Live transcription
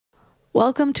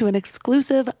Welcome to an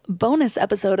exclusive bonus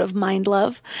episode of Mind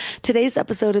Love. Today's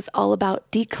episode is all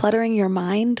about decluttering your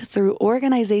mind through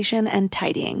organization and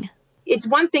tidying. It's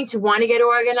one thing to want to get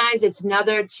organized. It's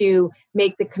another to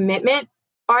make the commitment.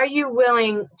 Are you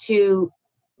willing to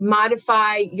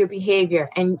modify your behavior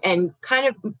and kind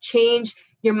of change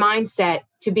your mindset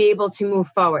to be able to move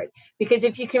forward? Because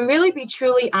if you can really be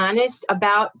truly honest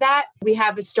about that, we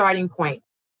have a starting point.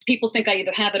 People think I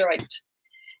either have it or I don't.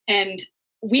 And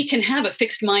we can have a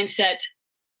fixed mindset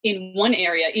in one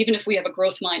area, even if we have a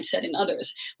growth mindset in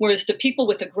others. Whereas the people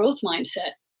with a growth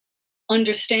mindset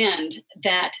understand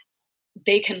that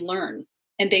they can learn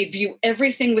and they view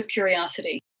everything with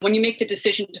curiosity. When you make the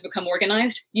decision to become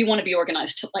organized, you want to be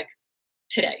organized like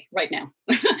today, right now.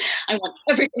 I want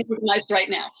everything organized right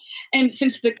now. And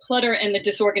since the clutter and the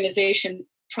disorganization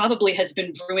probably has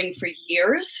been brewing for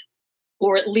years,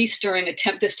 or at least during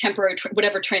this temporary,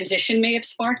 whatever transition may have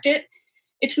sparked it,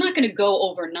 it's not going to go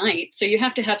overnight. So you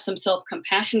have to have some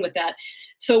self-compassion with that.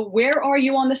 So where are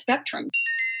you on the spectrum?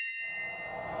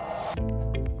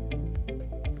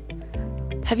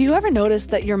 Have you ever noticed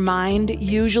that your mind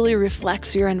usually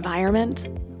reflects your environment?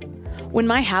 When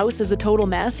my house is a total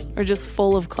mess or just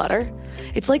full of clutter,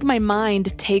 it's like my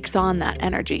mind takes on that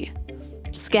energy.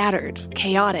 Scattered,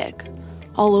 chaotic,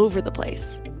 all over the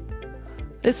place.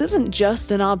 This isn't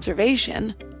just an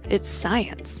observation, it's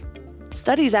science.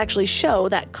 Studies actually show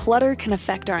that clutter can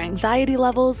affect our anxiety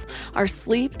levels, our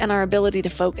sleep, and our ability to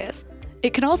focus.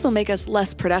 It can also make us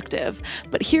less productive,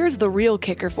 but here's the real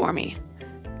kicker for me.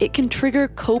 It can trigger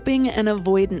coping and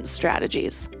avoidance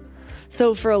strategies.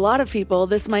 So for a lot of people,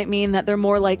 this might mean that they're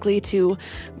more likely to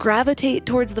gravitate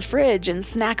towards the fridge and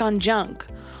snack on junk,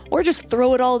 or just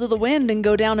throw it all to the wind and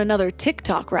go down another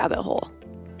TikTok rabbit hole.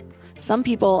 Some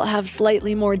people have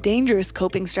slightly more dangerous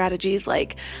coping strategies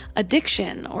like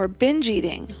addiction or binge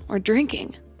eating or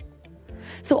drinking.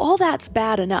 So all that's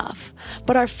bad enough,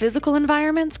 but our physical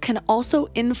environments can also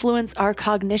influence our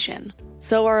cognition,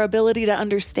 so our ability to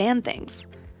understand things.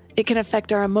 It can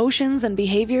affect our emotions and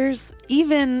behaviors,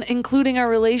 even including our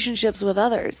relationships with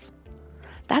others.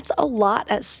 That's a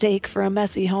lot at stake for a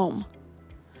messy home.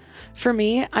 For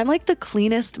me, I'm like the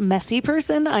cleanest, messy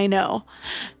person I know.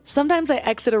 Sometimes I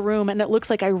exit a room and it looks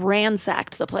like I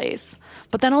ransacked the place,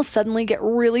 but then I'll suddenly get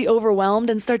really overwhelmed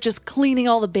and start just cleaning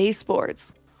all the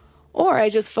baseboards. Or I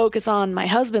just focus on my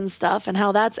husband's stuff and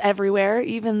how that's everywhere,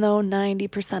 even though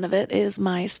 90% of it is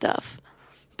my stuff.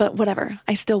 But whatever,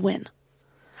 I still win.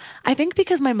 I think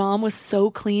because my mom was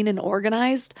so clean and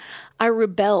organized, I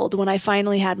rebelled when I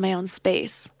finally had my own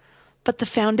space. But the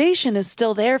foundation is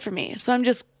still there for me, so I'm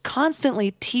just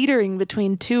constantly teetering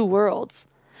between two worlds.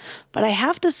 But I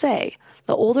have to say,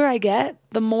 the older I get,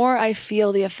 the more I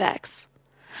feel the effects.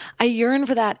 I yearn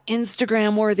for that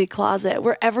Instagram-worthy closet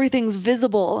where everything's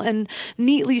visible and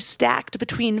neatly stacked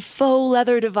between faux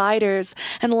leather dividers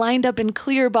and lined up in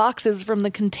clear boxes from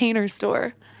the Container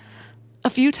Store.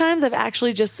 A few times I've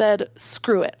actually just said,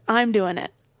 screw it, I'm doing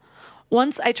it.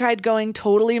 Once I tried going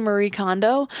totally Marie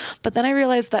Kondo, but then I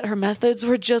realized that her methods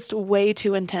were just way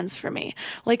too intense for me.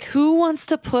 Like, who wants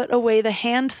to put away the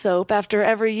hand soap after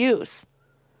every use?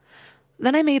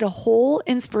 Then I made a whole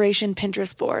inspiration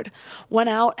Pinterest board, went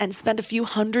out and spent a few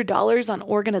 $100s on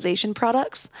organization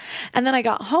products, and then I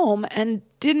got home and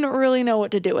didn't really know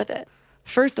what to do with it.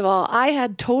 First of all, I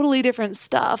had totally different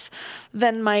stuff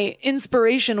than my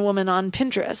inspiration woman on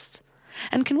Pinterest.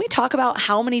 And can we talk about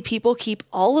how many people keep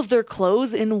all of their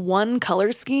clothes in one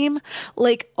color scheme,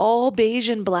 like all beige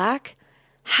and black?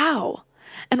 How?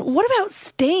 And what about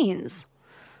stains?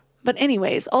 But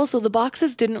anyways, also the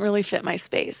boxes didn't really fit my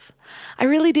space. I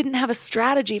really didn't have a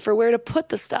strategy for where to put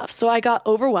the stuff, so I got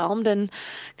overwhelmed and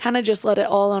kind of just let it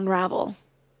all unravel.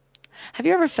 Have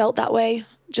you ever felt that way?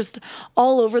 Just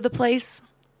all over the place?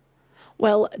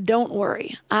 Well, don't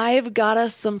worry. I've got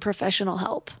us some professional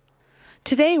help.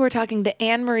 Today, we're talking to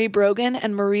Anne-Marie Brogan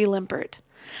and Marie Limpert.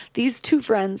 These two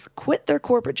friends quit their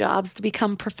corporate jobs to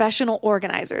become professional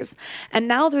organizers, and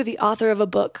now they're the author of a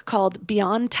book called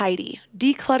Beyond Tidy: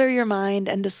 Declutter Your Mind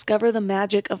and Discover the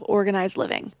Magic of Organized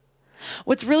Living.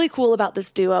 What's really cool about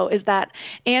this duo is that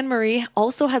Anne-Marie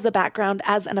also has a background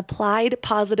as an applied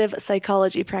positive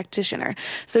psychology practitioner,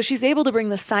 so she's able to bring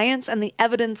the science and the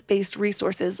evidence-based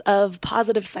resources of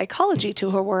positive psychology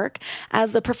to her work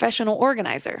as a professional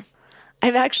organizer.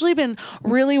 I've actually been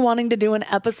really wanting to do an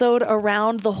episode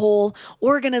around the whole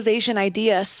organization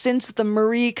idea since the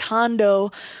Marie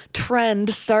Kondo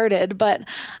trend started, but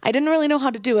I didn't really know how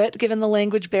to do it given the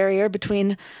language barrier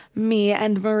between me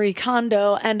and Marie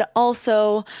Kondo, and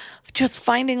also just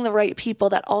finding the right people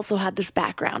that also had this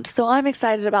background. So I'm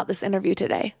excited about this interview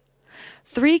today.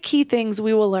 3 key things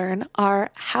we will learn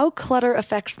are how clutter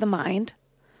affects the mind,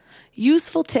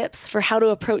 useful tips for how to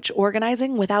approach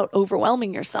organizing without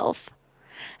overwhelming yourself,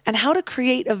 and how to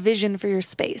create a vision for your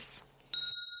space.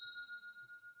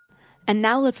 And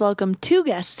now let's welcome 2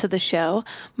 guests to the show,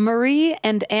 Marie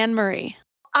and Anne Marie.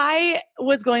 I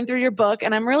was going through your book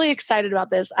and I'm really excited about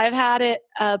this. I've had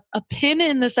a pin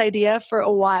in this idea for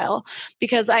a while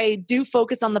because I do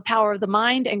focus on the power of the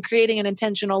mind and creating an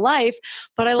intentional life,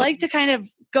 but I like to kind of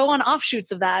go on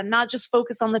offshoots of that and not just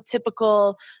focus on the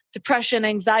typical depression,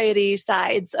 anxiety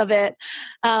sides of it.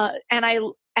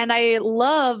 And I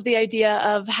love the idea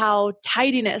of how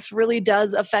tidiness really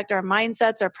does affect our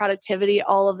mindsets, our productivity,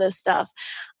 all of this stuff.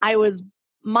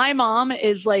 My mom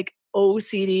is like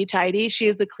OCD tidy. She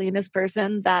is the cleanest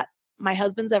person that my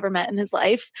husband's ever met in his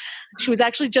life. She was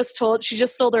actually she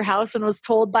just sold her house and was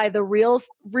told by the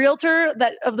realtor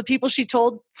that of the people she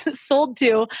sold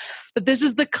to that this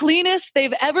is the cleanest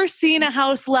they've ever seen a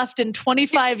house left in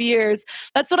 25 years.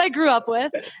 That's what I grew up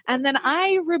with. And then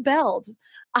I rebelled.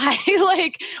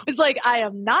 I was like, I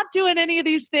am not doing any of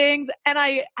these things. And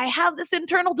I have this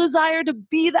internal desire to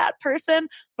be that person,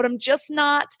 but I'm just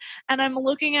not. And I'm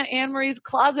looking at Anne Marie's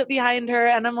closet behind her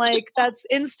and I'm like, that's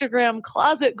Instagram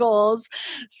closet goals.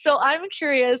 So I'm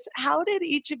curious, how did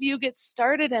each of you get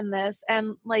started in this?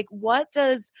 And like, what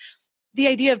does the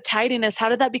idea of tidiness, how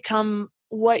did that become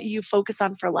what you focus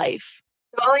on for life?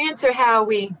 I'll answer how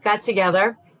we got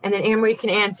together and then Anne Marie can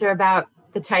answer about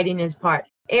the tidiness part.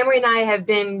 Anne Marie and I have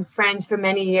been friends for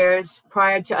many years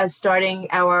prior to us starting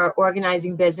our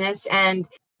organizing business. And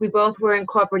we both were in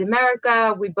corporate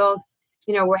America. We both,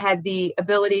 had the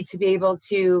ability to be able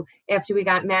to, after we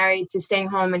got married, to stay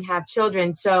home and have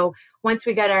children. So once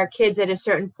we got our kids at a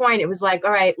certain point, it was like,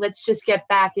 all right, let's just get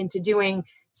back into doing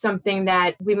something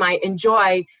that we might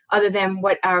enjoy other than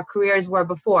what our careers were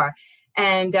before.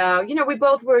 And, we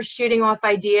both were shooting off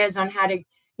ideas on how to,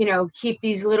 keep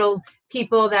these little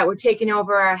people that were taking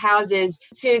over our houses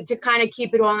to kind of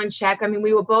keep it all in check. I mean,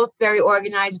 we were both very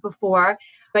organized before,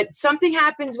 but something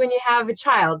happens when you have a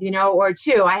child, or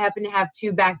 2. I happen to have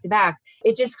 2 back to back.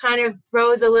 It just kind of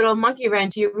throws a little monkey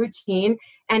wrench to your routine.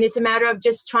 And it's a matter of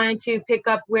just trying to pick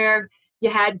up where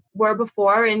you were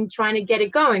before and trying to get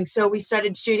it going. So we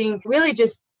started shooting, really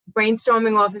just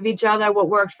brainstorming off of each other, what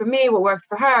worked for me, what worked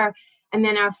for her. And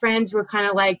then our friends were kind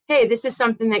of like, hey, this is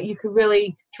something that you could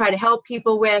really try to help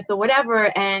people with or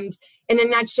whatever. And in a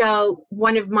nutshell,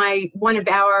 one of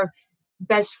our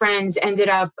best friends ended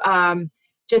up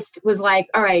just was like,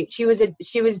 all right, she was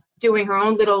doing her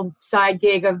own little side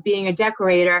gig of being a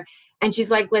decorator. And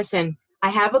she's like, listen,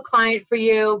 I have a client for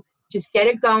you. Just get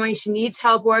it going. She needs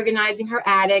help organizing her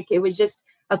attic. It was just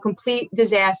a complete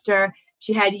disaster.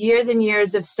 She had years and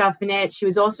years of stuff in it. She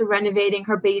was also renovating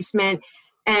her basement.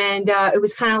 And it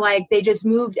was kind of like they just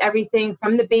moved everything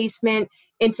from the basement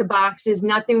into boxes.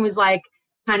 Nothing was like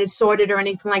kind of sorted or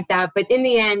anything like that. But in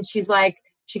the end, she's like,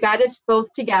 she got us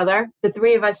both together, the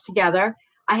 3 of us together.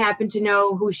 I happened to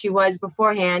know who she was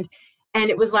beforehand. And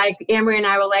it was like Anne Marie and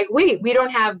I were like, wait, we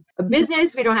don't have a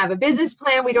business. We don't have a business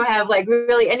plan. We don't have like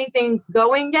really anything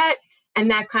going yet.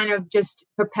 And that kind of just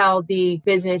propelled the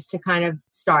business to kind of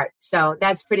start. So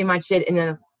that's pretty much it in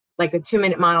a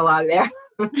 2-minute monologue there.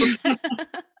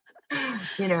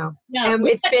 Yeah,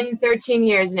 it's been 13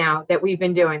 years now that we've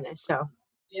been doing this. So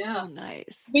yeah,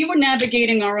 nice. We were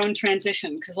navigating our own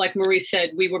transition because, like Marie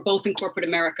said, we were both in corporate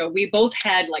America. We both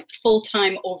had like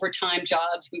full-time, overtime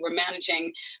jobs. We were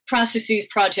managing processes,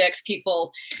 projects,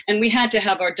 people, and we had to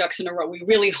have our ducks in a row. We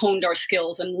really honed our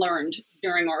skills and learned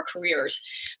during our careers.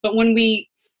 But when we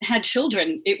had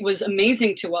children, it was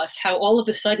amazing to us how all of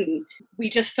a sudden we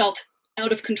just felt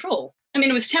out of control. I mean,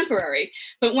 it was temporary,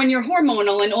 but when you're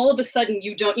hormonal and all of a sudden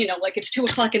you don't, like it's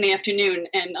 2:00 in the afternoon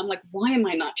and I'm like, why am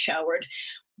I not showered?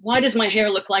 Why does my hair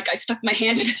look like I stuck my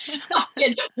hand in a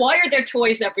socket? Why are there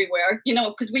toys everywhere?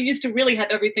 Because we used to really have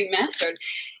everything mastered.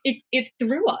 It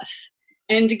threw us.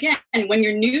 And again, when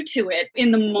you're new to it,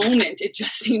 in the moment, it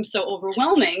just seems so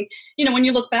overwhelming. When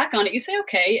you look back on it, you say,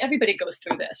 okay, everybody goes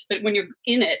through this. But when you're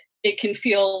in it, it can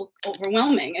feel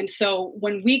overwhelming. And so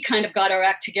when we kind of got our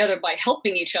act together by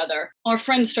helping each other, our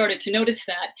friends started to notice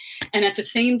that. And at the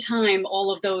same time,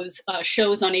 all of those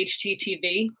shows on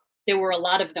HGTV, there were a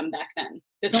lot of them back then.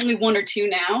 There's only 1 or 2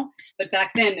 now, but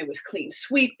back then there was Clean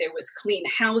Sweep, there was Clean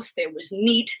House, there was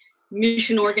Neat,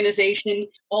 Mission Organization,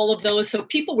 all of those. So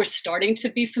people were starting to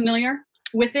be familiar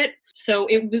with it. So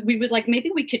we would like,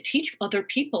 maybe we could teach other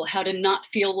people how to not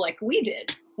feel like we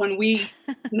did when we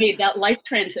made that life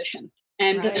transition.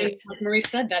 And, right. And like Marie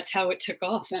said, that's how it took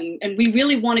off. And we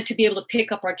really wanted to be able to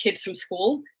pick up our kids from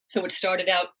school. So it started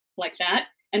out like that.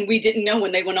 And we didn't know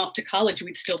when they went off to college,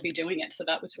 we'd still be doing it. So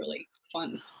that was really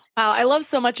fun. Wow, I love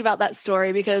so much about that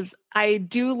story because I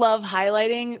do love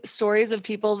highlighting stories of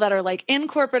people that are like in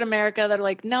corporate America that are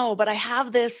like, no, but I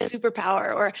have this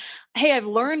superpower, or hey, I've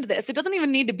learned this. It doesn't even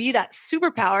need to be that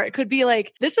superpower. It could be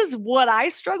like, this is what I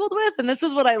struggled with and this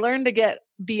is what I learned to get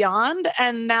beyond.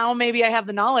 And now maybe I have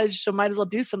the knowledge, so might as well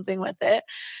do something with it.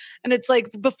 And it's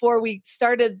like before we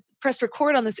pressed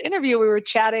record on this interview, we were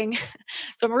chatting.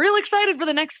 So I'm real excited for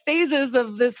the next phases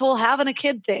of this whole having a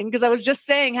kid thing, because I was just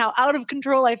saying how out of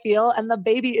control I feel, and the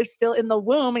baby is still in the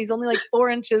womb. He's only like 4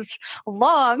 inches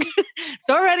long. It's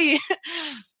already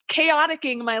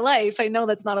chaoticing my life. I know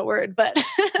that's not a word, but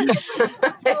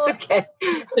that's okay.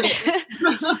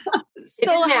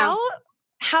 So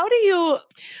how do you,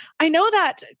 I know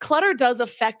that clutter does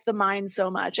affect the mind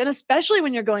so much, and especially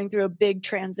when you're going through a big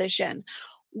transition.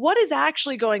 What is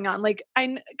actually going on? Like,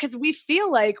 because we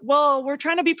feel like, well, we're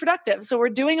trying to be productive, so we're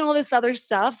doing all this other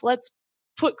stuff. Let's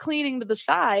put cleaning to the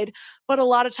side. But a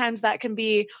lot of times that can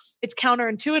be, it's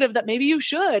counterintuitive that maybe you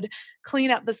should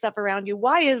clean up the stuff around you.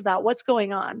 Why is that? What's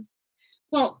going on?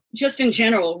 Well, just in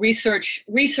general, research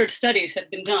studies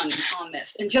have been done on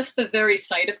this. And just the very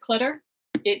sight of clutter,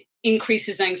 it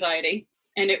increases anxiety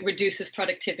and it reduces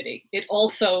productivity. It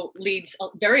also leads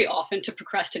very often to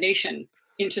procrastination.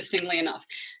 Interestingly enough,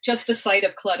 just the sight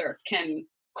of clutter can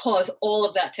cause all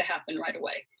of that to happen right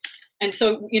away. And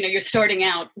so, you're starting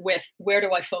out with, where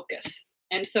do I focus?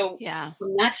 And so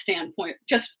from that standpoint,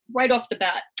 just right off the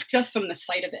bat, just from the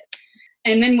sight of it.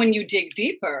 And then when you dig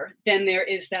deeper, then there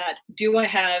is that, do I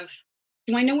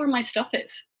know where my stuff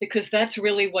is? Because that's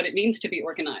really what it means to be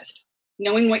organized.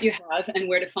 Knowing what you have and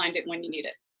where to find it when you need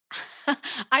it.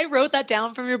 I wrote that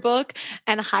down from your book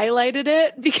and highlighted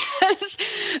it because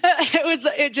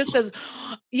it just says,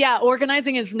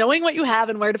 organizing is knowing what you have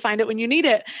and where to find it when you need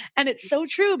it. And it's so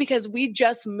true, because we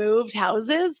just moved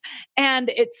houses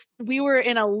and we were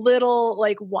in a little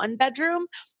like 1-bedroom.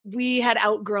 We had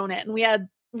outgrown it, and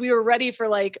we were ready for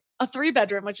like a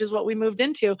 3-bedroom, which is what we moved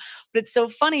into. But it's so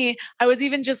funny. I was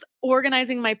even just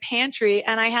organizing my pantry,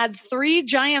 and I had 3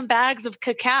 giant bags of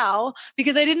cacao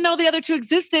because I didn't know the other 2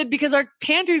 existed because our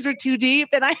pantries were too deep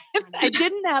and I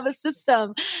didn't have a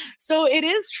system. So it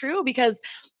is true, because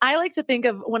I like to think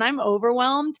of when I'm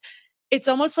overwhelmed, it's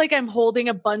almost like I'm holding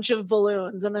a bunch of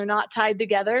balloons and they're not tied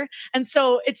together. And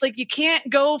so it's like, you can't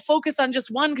go focus on just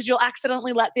one because you'll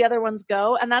accidentally let the other ones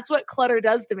go. And that's what clutter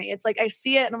does to me. It's like, I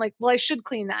see it and I'm like, well, I should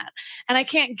clean that. And I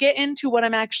can't get into what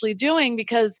I'm actually doing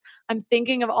because I'm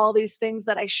thinking of all these things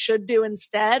that I should do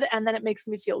instead. And then it makes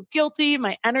me feel guilty.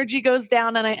 My energy goes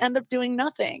down and I end up doing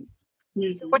nothing.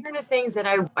 So one of the things that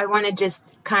I want to just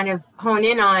kind of hone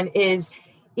in on is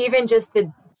even just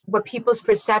what people's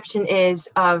perception is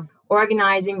of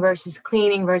organizing versus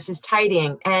cleaning versus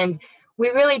tidying. And we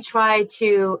really try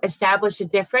to establish a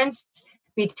difference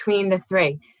between the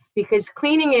 3, because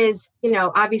cleaning is,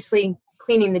 obviously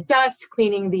cleaning the dust,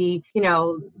 cleaning the,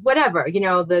 whatever,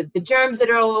 the germs that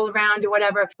are all around or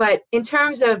whatever. But in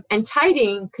terms of, and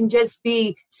tidying can just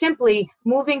be simply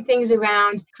moving things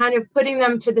around, kind of putting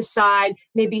them to the side,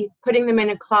 maybe putting them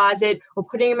in a closet or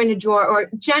putting them in a drawer, or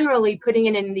generally putting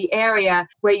it in the area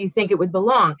where you think it would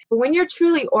belong. But when you're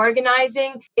truly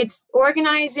organizing, it's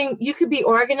organizing. You could be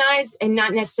organized and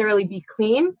not necessarily be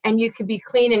clean, and you could be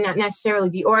clean and not necessarily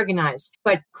be organized.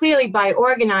 But clearly by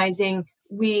organizing,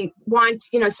 we want,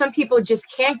 some people just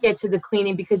can't get to the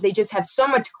cleaning because they just have so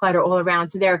much clutter all around.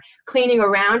 So they're cleaning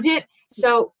around it.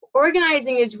 So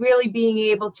organizing is really being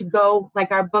able to go,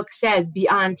 like our book says,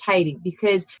 beyond tidy,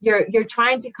 because you're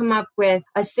trying to come up with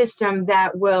a system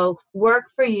that will work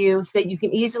for you so that you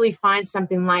can easily find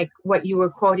something like what you were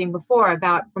quoting before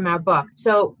about from our book.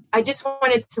 So I just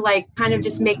wanted to kind of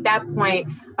just make that point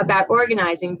about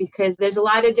organizing, because there's a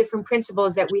lot of different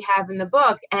principles that we have in the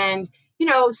book. And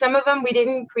some of them we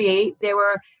didn't create. There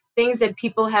were things that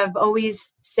people have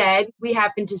always said. We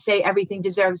happen to say everything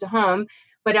deserves a home,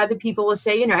 but other people will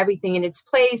say, everything in its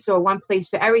place, or one place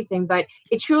for everything. But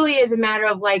it truly is a matter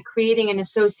of creating an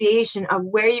association of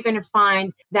where you're going to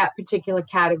find that particular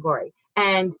category.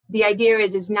 And the idea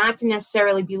is not to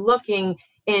necessarily be looking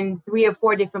in 3 or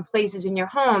 4 different places in your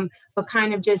home, but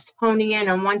kind of just honing in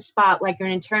on one spot, like an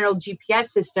internal GPS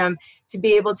system, to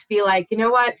be able to be like,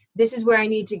 this is where I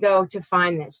need to go to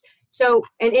find this. So,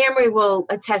 and Amory will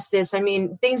attest this. I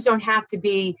mean, things don't have to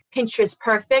be Pinterest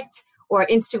perfect or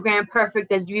Instagram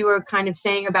perfect, as you were kind of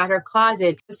saying about her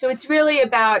closet. So it's really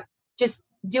about just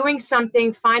doing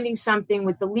something, finding something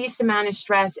with the least amount of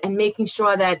stress, and making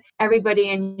sure that everybody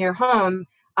in your home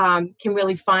can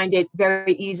really find it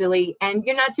very easily, and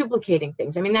you're not duplicating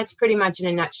things. I mean, that's pretty much in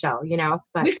a nutshell,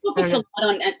 But we focus a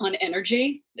lot on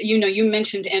energy. You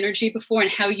mentioned energy before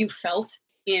and how you felt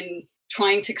in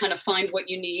trying to kind of find what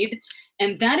you need.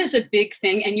 And that is a big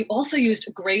thing. And you also used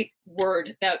a great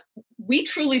word that we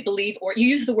truly believe, or you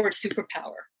used the word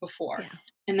superpower before. Yeah.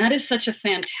 And that is such a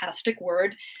fantastic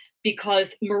word,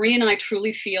 because Marie and I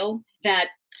truly feel that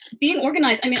being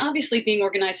organized, I mean, obviously being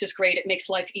organized is great. It makes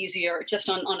life easier just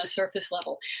on a surface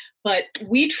level. But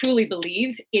we truly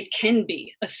believe it can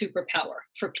be a superpower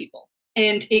for people.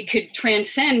 And it could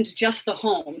transcend just the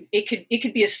home. It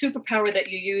could be a superpower that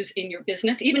you use in your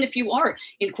business, even if you are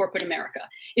in corporate America.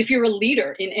 If you're a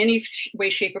leader in any way,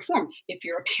 shape, or form, if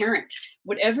you're a parent,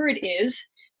 whatever it is,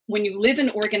 when you live an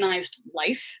organized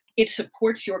life, it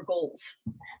supports your goals.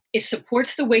 It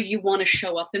supports the way you want to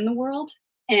show up in the world.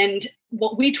 And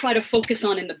what we try to focus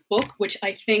on in the book, which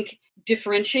I think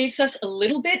differentiates us a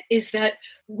little bit, is that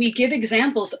we give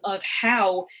examples of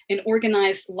how an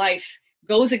organized life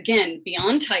goes again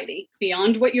beyond tidy,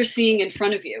 beyond what you're seeing in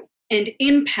front of you, and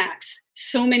impacts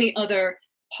so many other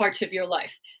parts of your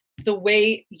life. The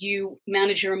way you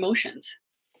manage your emotions.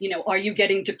 Are you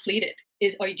getting depleted?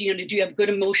 Do you have good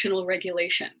emotional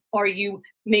regulation? Are you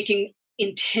making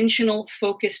intentional,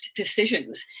 focused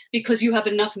decisions because you have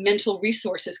enough mental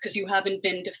resources, because you haven't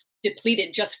been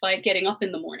depleted just by getting up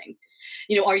in the morning?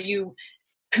 Are you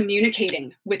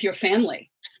communicating with your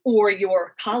family or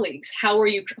your colleagues? How are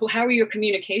your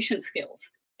communication skills?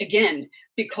 Again,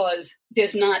 because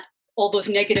there's not all those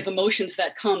negative emotions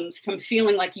that comes from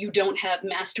feeling like you don't have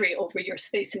mastery over your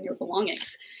space and your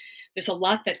belongings. There's a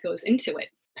lot that goes into it.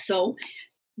 So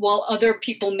while other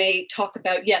people may talk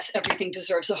about, yes, everything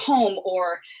deserves a home,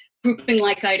 or grouping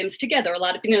like items together, a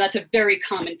lot of, that's a very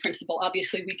common principle.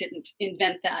 Obviously, we didn't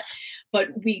invent that, but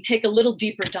we take a little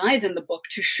deeper dive in the book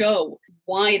to show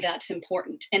why that's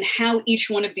important and how each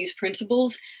one of these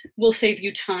principles will save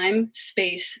you time,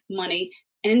 space, money,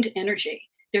 and energy.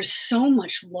 There's so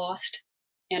much lost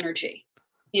energy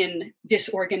in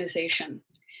disorganization.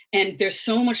 And there's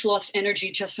so much lost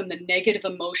energy just from the negative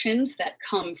emotions that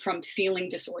come from feeling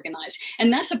disorganized.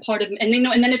 And that's a part of, and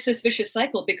then it's this vicious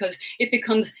cycle, because it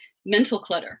becomes mental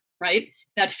clutter, right?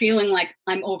 That feeling like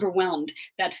I'm overwhelmed,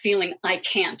 that feeling I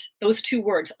can't, those two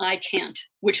words, I can't,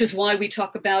 which is why we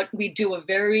do a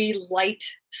very light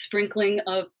sprinkling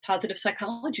of positive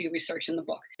psychology research in the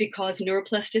book, because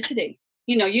neuroplasticity,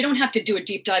 you don't have to do a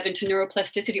deep dive into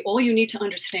neuroplasticity. All you need to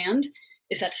understand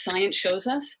is that science shows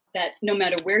us that no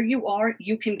matter where you are,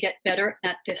 you can get better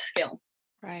at this skill.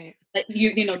 Right. That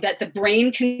that the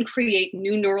brain can create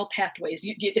new neural pathways.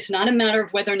 It's not a matter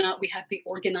of whether or not we have the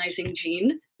organizing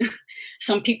gene.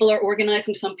 Some people are organized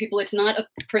and some people, it's not a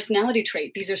personality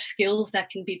trait. These are skills that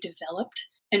can be developed.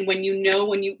 And when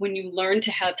you learn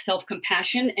to have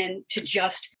self-compassion and to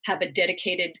just have a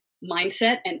dedicated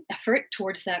mindset and effort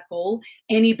towards that goal,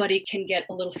 anybody can get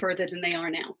a little further than they are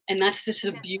now. And that's just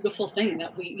a beautiful thing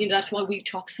that that's why we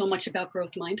talk so much about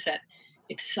growth mindset.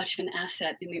 It's such an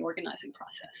asset in the organizing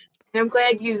process. And I'm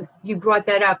glad you brought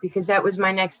that up, because that was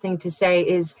my next thing to say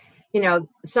is,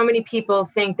 so many people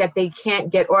think that they can't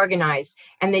get organized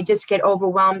and they just get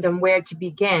overwhelmed on where to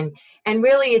begin. And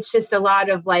really, it's just a lot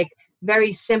of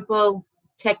very simple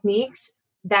techniques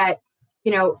that,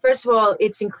 first of all,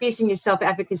 it's increasing your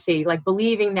self-efficacy, like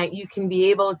believing that you can be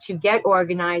able to get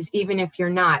organized even if you're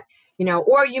not,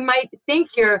 or you might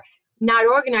think you're not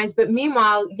organized, but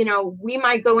meanwhile, we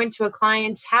might go into a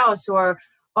client's house or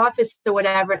office or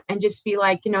whatever and just be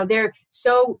like, they're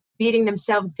so beating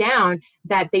themselves down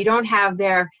that they don't have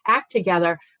their act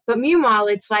together. But meanwhile,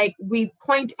 it's like we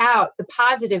point out the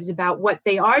positives about what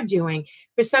they are doing.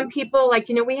 For some people,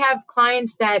 we have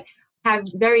clients that have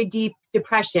very deep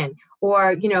depression,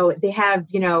 or, they have,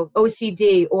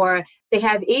 OCD, or they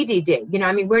have ADD.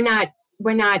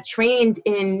 We're not trained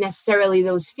in necessarily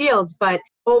those fields, but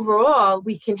overall,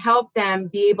 we can help them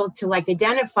be able to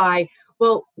identify,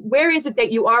 well, where is it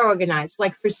that you are organized?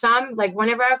 For some, one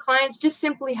of our clients, just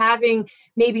simply having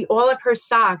maybe all of her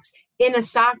socks in a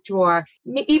sock drawer,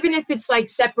 even if it's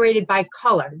separated by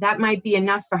color, that might be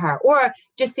enough for her. Or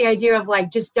just the idea of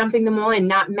just dumping them all in,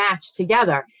 not matched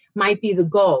together, might be the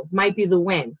goal, might be the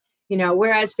win.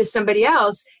 Whereas for somebody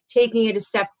else, taking it a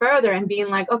step further and being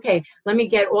like, okay, let me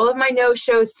get all of my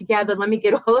no-shows together. Let me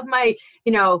get all of my,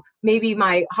 maybe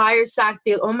my higher socks,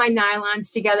 all my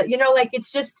nylons together.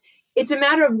 It's a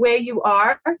matter of where you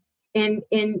are in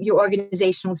your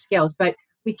organizational skills. But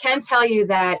we can tell you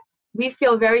that we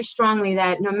feel very strongly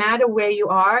that no matter where you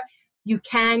are, you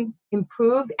can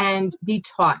improve and be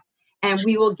taught. and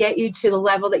we will get you to the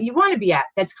level that you want to be at,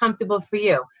 that's comfortable for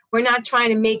you. We're not trying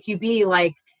to make you be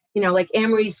like, like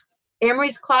Anne-Marie's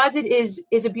closet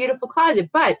is a beautiful closet,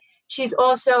 but she's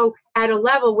also at a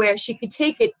level where she could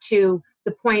take it to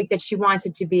the point that she wants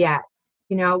it to be at,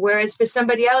 whereas for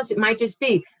somebody else, it might just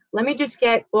be, let me just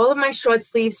get all of my short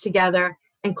sleeves together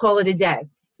and call it a day,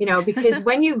 because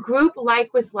when you group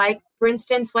like with like, for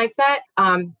instance, like that,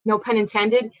 no pun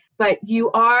intended, but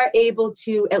you are able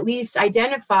to at least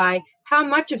identify how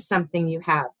much of something you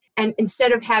have. And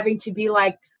instead of having to be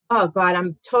like, oh God,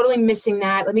 I'm totally missing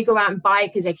that. Let me go out and buy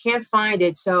it because I can't find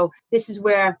it. So this is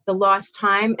where the lost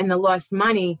time and the lost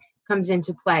money comes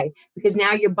into play, because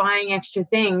now you're buying extra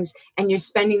things and you're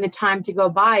spending the time to go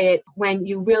buy it when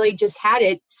you really just had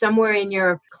it somewhere in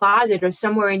your closet or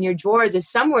somewhere in your drawers or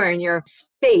somewhere in your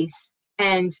space,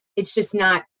 and it's just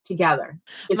not together.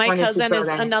 My cousin is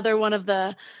another one of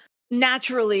the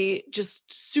naturally just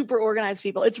super organized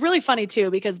people. It's really funny too,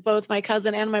 because both my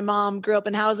cousin and my mom grew up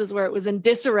in houses where it was in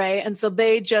disarray. And so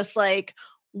they just like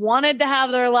wanted to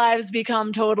have their lives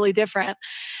become totally different.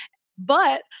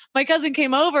 But my cousin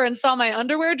came over and saw my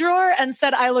underwear drawer and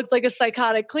said I looked like a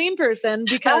psychotic clean person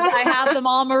because I have them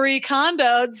all Marie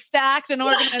Kondo'd, stacked and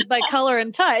organized by color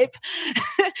and type.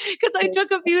 Because I took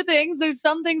a few things. There's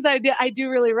some things I do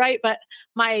really right, but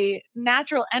my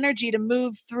natural energy to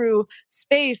move through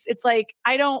space, it's like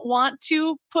I don't want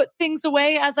to put things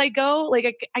away as I go.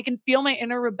 Like I can feel my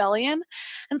inner rebellion.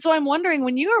 And so I'm wondering,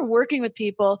 when you are working with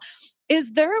people,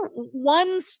 is there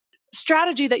one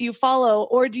strategy that you follow,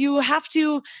 or do you have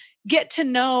to get to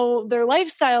know their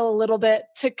lifestyle a little bit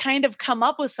to kind of come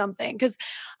up with something? Because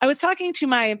I was talking to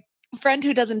my friend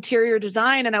who does interior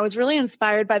design, and I was really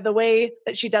inspired by the way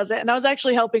that she does it. And I was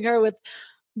actually helping her with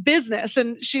business.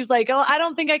 And she's like, oh, I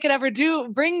don't think I could ever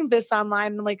bring this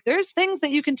online. I'm like, there's things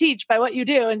that you can teach by what you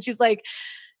do. And she's like,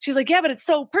 yeah, but it's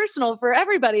so personal for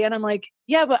everybody. And I'm like,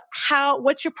 yeah, but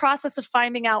what's your process of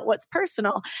finding out what's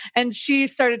personal? And she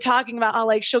started talking about how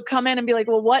like, she'll come in and be like,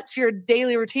 well, what's your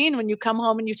daily routine when you come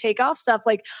home and you take off stuff?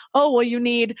 Like, oh, well, you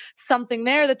need something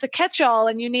there that's a catch-all,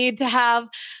 and you need to have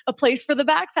a place for the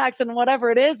backpacks and whatever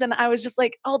it is. And I was just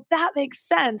like, oh, that makes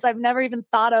sense. I've never even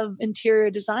thought of interior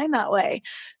design that way.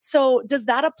 So does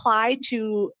that apply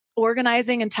to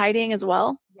organizing and tidying as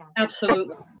well? Yeah,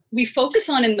 absolutely. We focus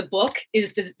on in the book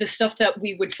is the stuff that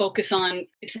we would focus on.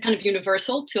 It's kind of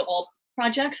universal to all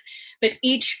projects, but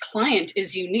each client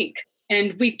is unique.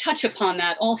 And we touch upon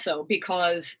that also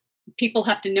because people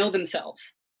have to know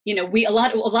themselves. A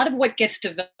lot of what gets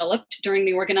developed during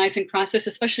the organizing process,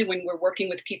 especially when we're working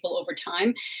with people over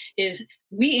time, is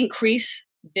we increase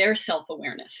their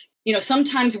self-awareness.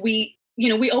 Sometimes we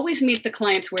always meet the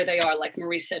clients where they are, like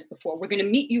Marie said before. We're going to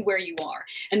meet you where you are.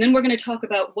 And then we're going to talk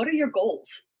about what are your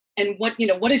goals? And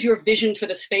what is your vision for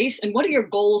the space, and what are your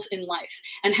goals in life,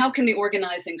 and how can the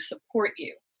organizing support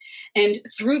you? And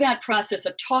through that process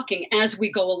of talking as we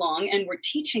go along, and we're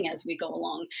teaching as we go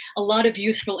along, a lot of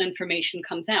useful information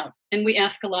comes out, and we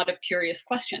ask a lot of curious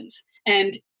questions.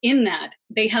 And in that,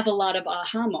 they have a lot of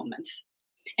aha moments.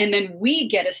 And then we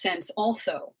get a sense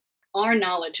also, our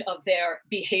knowledge of their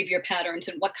behavior patterns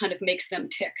and what kind of makes them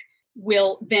tick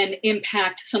will then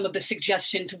impact some of the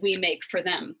suggestions we make for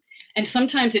them. And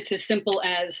sometimes it's as simple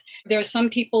as there are some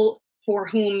people for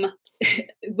whom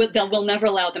we'll never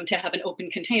allow them to have an open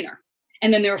container.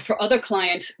 And then there are for other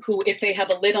clients who, if they have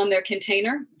a lid on their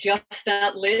container, just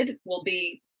that lid will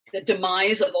be the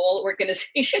demise of all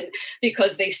organization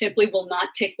because they simply will not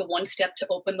take the one step to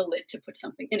open the lid to put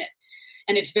something in it.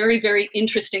 And it's very, very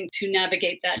interesting to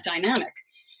navigate that dynamic.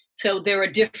 So there are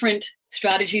different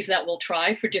strategies that we'll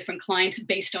try for different clients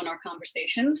based on our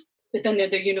conversations. But then there are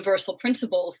the universal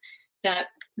principles that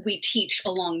we teach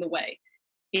along the way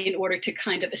in order to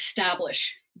kind of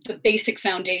establish the basic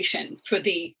foundation for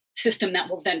the system that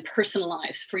will then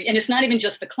personalize for you. And it's not even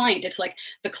just the client. It's like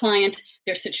the client,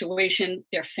 their situation,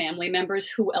 their family members,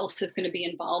 who else is going to be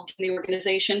involved in the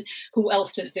organization? Who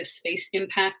else does this space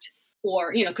impact?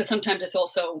 Or, because sometimes it's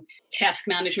also task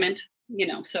management,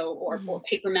 or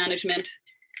paper management.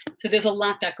 So there's a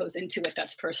lot that goes into it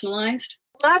that's personalized.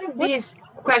 A lot of these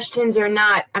questions are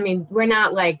not, we're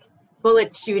not like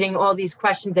bullet shooting all these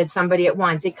questions at somebody at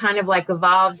once. It kind of like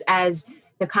evolves as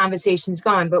the conversation's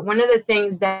going. But one of the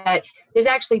things that there's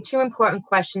actually two important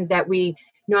questions that we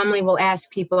normally will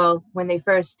ask people when they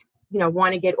first,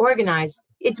 want to get organized.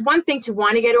 It's one thing to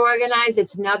want to get organized.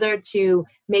 It's another to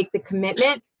make the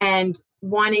commitment and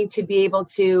wanting to be able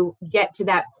to get to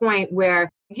that point where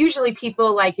usually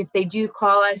people, like if they do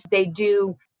call us, they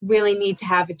do really need to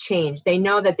have a change. They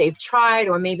know that they've tried,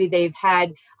 or maybe they've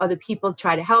had other people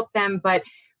try to help them, but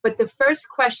But the first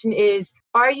question is,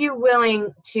 are you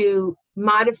willing to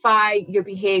modify your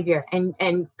behavior and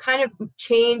kind of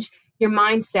change your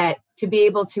mindset to be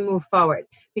able to move forward?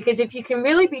 Because if you can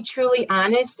really be truly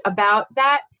honest about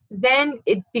that, then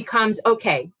it becomes,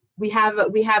 okay, we have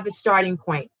a starting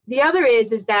point. The other is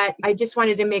that I just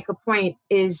wanted to make a point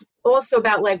is also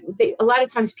about like a lot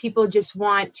of times people just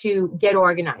want to get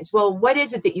organized. Well, what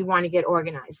is it that you want to get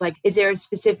organized? Like, is there a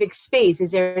specific space?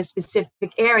 Is there a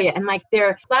specific area? And like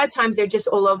a lot of times they're just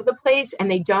all over the place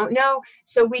and they don't know.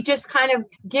 So we just kind of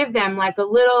give them like a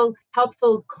little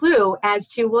helpful clue as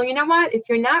to, well, you know what, if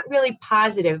you're not really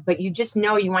positive, but you just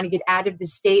know you want to get out of the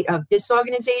state of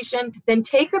disorganization, then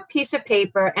take a piece of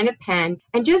paper and a pen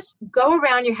and just go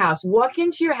around your house, walk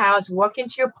into your house, walk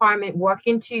into your apartment, walk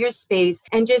into your space,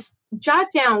 and just jot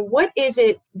down what is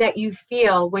it that you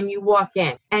feel when you walk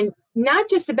in. And not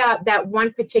just about that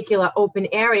one particular open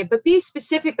area, but be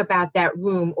specific about that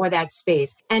room or that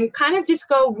space and kind of just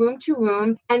go room to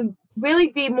room and really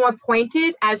be more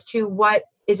pointed as to what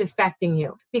is affecting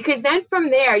you. Because then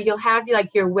from there, you'll have like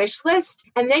your wish list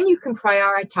and then you can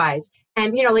prioritize.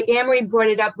 And, you know, like Anne-Marie brought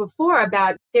it up before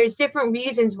about there's different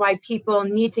reasons why people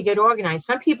need to get organized.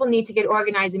 Some people need to get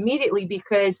organized immediately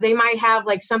because they might have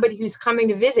like somebody who's coming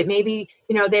to visit. Maybe,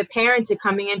 you know, their parents are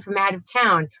coming in from out of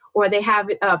town, or they have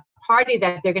a party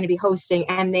that they're going to be hosting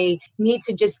and they need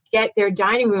to just get their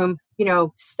dining room, you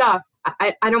know, stuff.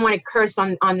 I don't want to curse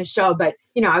on the show, but,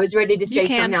 you know, I was ready to say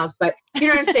something else, but you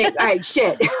know what I'm saying? All right,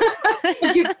 shit.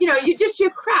 You're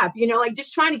crap, you know, like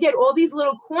just trying to get all these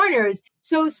little corners.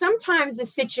 So sometimes the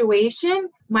situation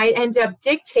might end up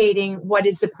dictating what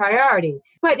is the priority.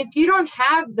 But if you don't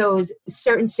have those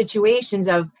certain situations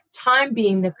of time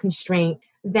being the constraint,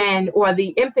 then, or the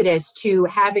impetus to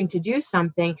having to do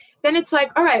something, then it's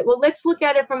like, all right, well, let's look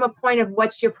at it from a point of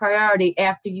what's your priority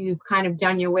after you've kind of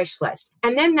done your wish list.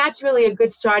 And then that's really a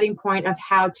good starting point of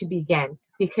how to begin,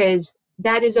 because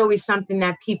that is always something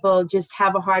that people just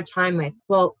have a hard time with.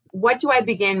 Well, what do I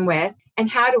begin with and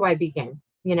how do I begin?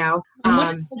 You know?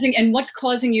 And what's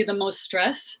causing you the most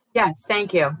stress? Yes,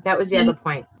 thank you. That was the other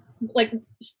point. Like,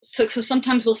 so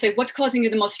sometimes we'll say, what's causing you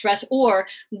the most stress, or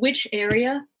which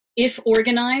area, if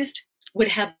organized, would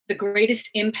have the greatest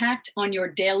impact on your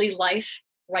daily life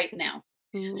right now.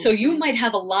 So you might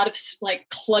have a lot of like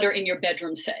clutter in your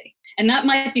bedroom, say, and that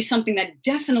might be something that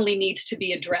definitely needs to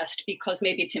be addressed because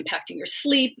maybe it's impacting your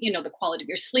sleep, you know, the quality of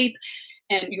your sleep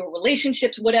and your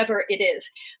relationships, whatever it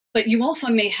is. But you also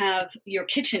may have your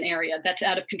kitchen area that's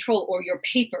out of control, or your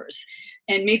papers.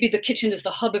 And maybe the kitchen is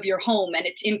the hub of your home and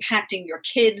it's impacting your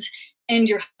kids and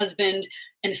your husband.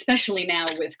 And especially now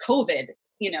with COVID,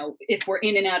 you know, if we're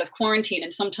in and out of quarantine,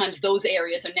 and sometimes those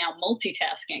areas are now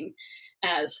multitasking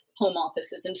as home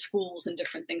offices and schools and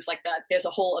different things like that. There's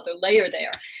a whole other layer there.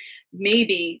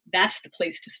 Maybe that's the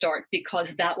place to start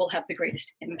because that will have the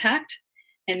greatest impact.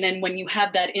 And then when you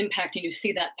have that impact and you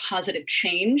see that positive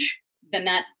change, then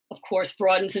that, of course,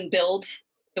 broadens and builds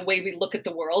the way we look at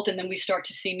the world. And then we start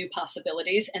to see new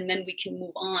possibilities, and then we can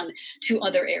move on to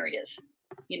other areas.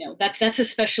 You know, that's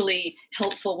especially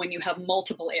helpful when you have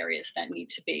multiple areas that need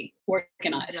to be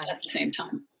organized at the same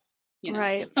time. You know?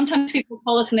 Right. Sometimes people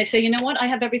call us and they say, you know what, I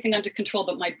have everything under control,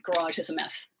 but my garage is a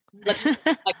mess. Let's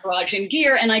put my garage in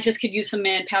gear, and I just could use some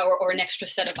manpower or an extra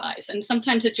set of eyes. And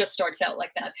sometimes it just starts out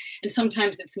like that. And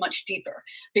sometimes it's much deeper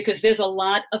because there's a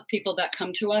lot of people that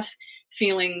come to us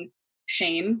feeling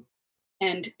shame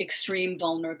and extreme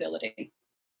vulnerability.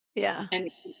 Yeah.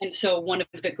 And so one of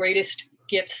the greatest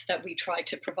gifts that we try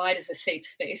to provide is a safe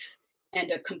space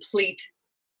and a complete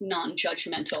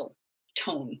non-judgmental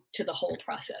tone to the whole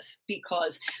process,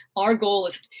 because our goal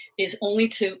is only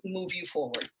to move you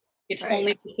forward. It's right.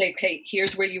 Only to say, okay,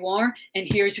 here's where you are and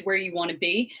here's where you want to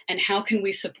be, and how can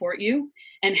we support you,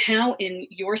 and how in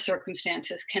your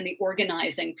circumstances can the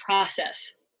organizing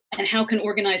process and how can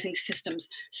organizing systems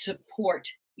support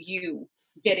you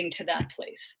getting to that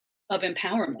place of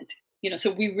empowerment. You know,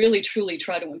 so we really truly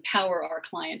try to empower our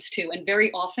clients too. And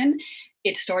very often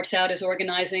it starts out as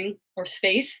organizing or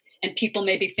space, and people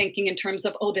may be thinking in terms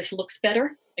of, oh, this looks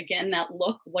better. Again, that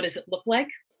look, what does it look like?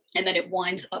 And then it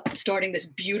winds up starting this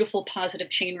beautiful positive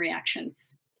chain reaction.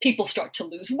 People start to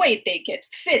lose weight, they get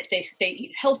fit, they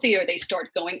eat healthier, they start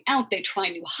going out, they try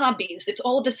new hobbies. It's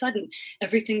all of a sudden,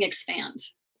 everything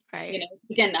expands. Right. You know,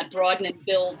 again, that broaden and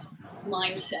build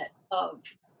mindset of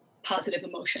positive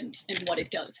emotions and what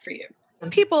it does for you.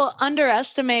 People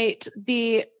underestimate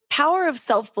the power of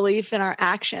self-belief in our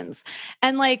actions.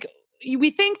 And like,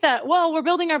 we think that, well, we're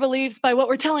building our beliefs by what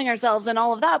we're telling ourselves and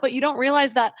all of that, but you don't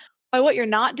realize that by what you're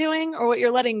not doing or what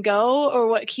you're letting go or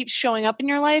what keeps showing up in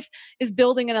your life is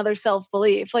building another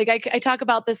self-belief. Like I talk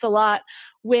about this a lot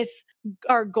with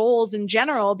our goals in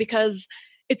general, because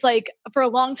it's like for a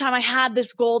long time, I had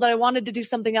this goal that I wanted to do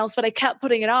something else, but I kept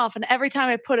putting it off. And every time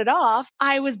I put it off,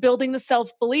 I was building the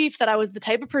self-belief that I was the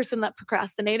type of person that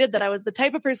procrastinated, that I was the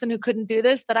type of person who couldn't do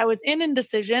this, that I was in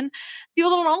indecision.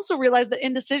 People don't also realize that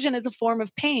indecision is a form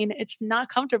of pain. It's not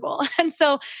comfortable. And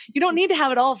so you don't need to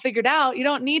have it all figured out. You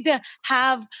don't need to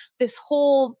have this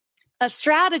whole a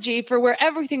strategy for where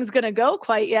everything's going to go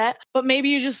quite yet, but maybe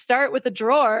you just start with a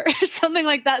drawer or something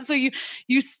like that. So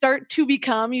you start to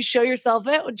become, you show yourself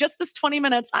it, just this 20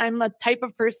 minutes, I'm a type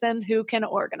of person who can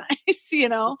organize,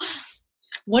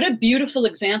 What a beautiful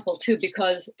example too,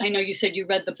 because I know you said you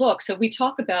read the book. So we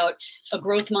talk about a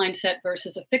growth mindset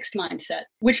versus a fixed mindset,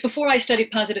 which before I studied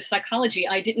positive psychology,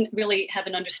 I didn't really have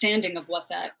an understanding of what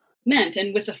that meant.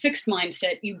 And with a fixed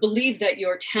mindset, you believe that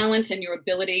your talents and your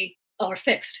ability are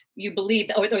fixed. You believe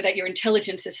or that your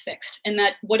intelligence is fixed, and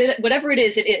that whatever it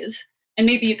is, and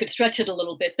maybe you could stretch it a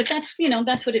little bit, but that's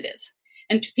what it is.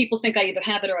 And people think I either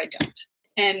have it or I don't.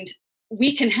 And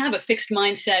we can have a fixed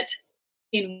mindset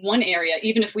in one area,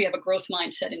 even if we have a growth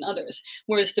mindset in others.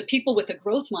 Whereas the people with a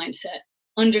growth mindset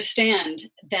understand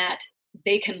that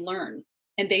they can learn,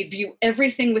 and they view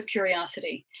everything with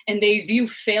curiosity, and they view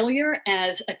failure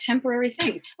as a temporary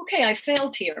thing. Okay, I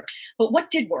failed here, but what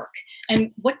did work,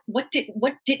 and what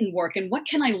didn't work, and what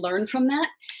can I learn from that,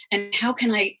 and how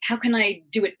can I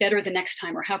do it better the next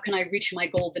time, or how can I reach my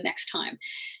goal the next time?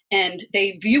 And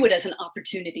they view it as an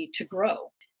opportunity to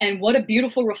grow. And what a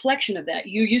beautiful reflection of that.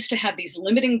 You used to have these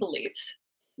limiting beliefs,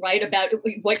 right, about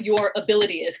what your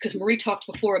ability is, because Marie talked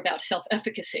before about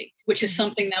self-efficacy, which is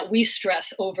something that we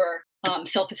stress over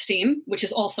self-esteem, which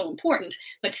is also important,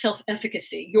 but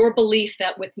self-efficacy, your belief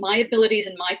that with my abilities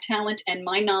and my talent and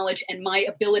my knowledge and my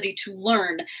ability to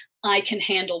learn, I can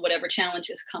handle whatever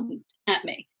challenges come at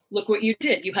me. Look what you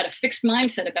did. You had a fixed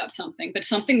mindset about something, but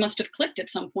something must have clicked at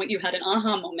some point. You had an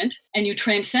aha moment and you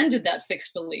transcended that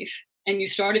fixed belief, and you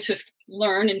started to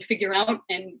learn and figure out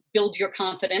and build your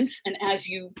confidence. And as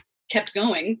you kept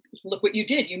going, look what you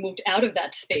did. You moved out of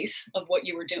that space of what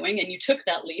you were doing and you took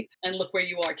that leap, and look where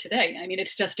you are today. I mean,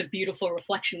 it's just a beautiful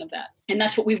reflection of that. And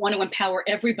that's what we want to empower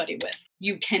everybody with.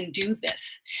 You can do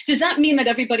this. Does that mean that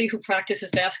everybody who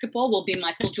practices basketball will be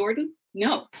Michael Jordan?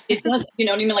 No, it doesn't. You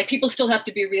know what I mean? Like, people still have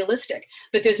to be realistic,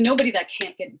 but there's nobody that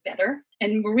can't get better.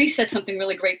 And Marie said something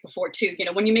really great before too. You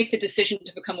know, when you make the decision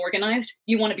to become organized,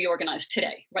 you want to be organized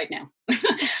today, right now.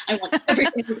 I want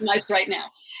everything organized right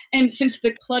now. And since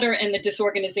the clutter and the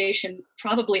disorganization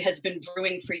probably has been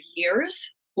brewing for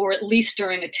years, or at least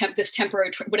during this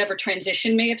temporary, whatever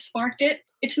transition may have sparked it,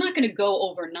 it's not going to go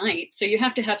overnight. So you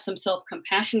have to have some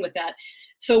self-compassion with that.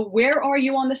 So where are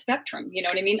you on the spectrum? You know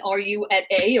what I mean? Are you at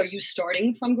A? Are you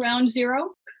starting from ground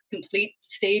zero, complete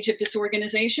stage of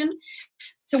disorganization?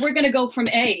 So we're going to go from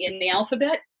A in the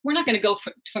alphabet. We're not going to go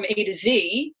from A to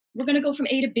Z. We're going to go from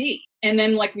A to B. And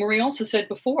then, like Marie also said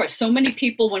before, so many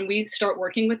people, when we start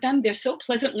working with them, they're so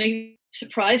pleasantly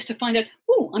surprised to find out,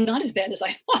 oh, I'm not as bad as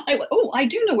I thought. I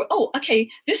do know. Oh, okay,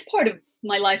 this part of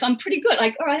my life, I'm pretty good.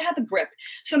 Like, I have a grip.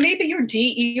 So maybe you're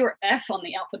D, E, or F on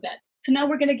the alphabet. So now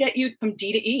we're going to get you from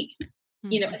D to E.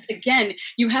 Mm-hmm. You know, again,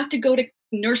 you have to go to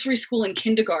nursery school and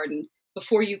kindergarten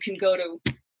before you can go to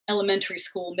elementary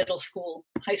school, middle school,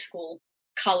 high school,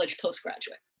 college,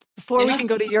 postgraduate. Before we can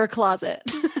go to your closet.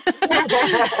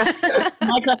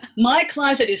 My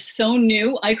closet is so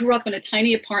new. I grew up in a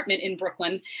tiny apartment in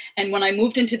Brooklyn. And when I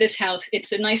moved into this house,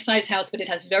 it's a nice size house, but it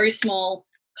has very small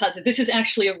closet. This is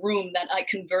actually a room that I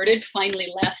converted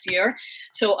finally last year.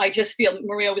 So I just feel,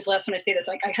 Maria always laughs when I say this,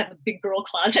 like I have a big girl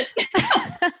closet.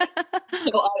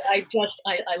 So I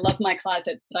love my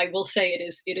closet. But I will say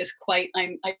it is quite,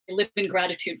 I live in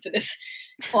gratitude for this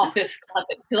office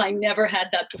closet, because I never had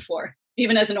that before.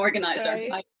 Even as an organizer,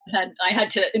 right. I had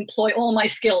to employ all my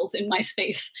skills in my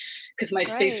space, because my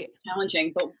space was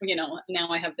challenging. But you know, now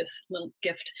I have this little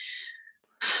gift.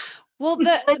 Well,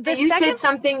 you said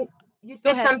something. You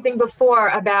said something before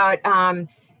about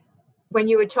when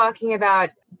you were talking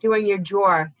about doing your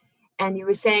drawer, and you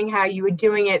were saying how you were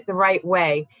doing it the right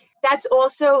way. That's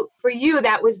also, for you,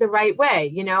 that was the right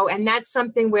way, you know, and that's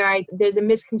something where there's a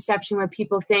misconception where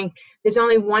people think there's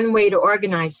only one way to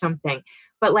organize something.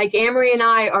 But like Anne-Marie and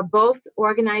I are both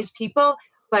organized people,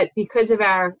 but because of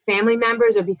our family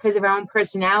members, or because of our own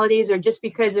personalities, or just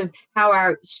because of how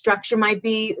our structure might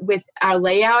be with our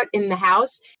layout in the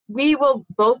house, we will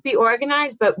both be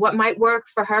organized, but what might work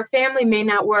for her family may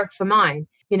not work for mine.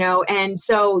 And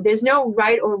so there's no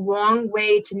right or wrong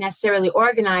way to necessarily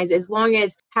organize as long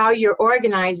as how you're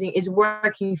organizing is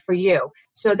working for you.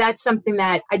 So that's something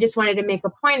that I just wanted to make a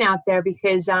point out there,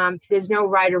 because there's no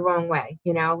right or wrong way.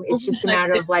 It's just a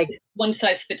matter of like one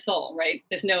size fits all, right?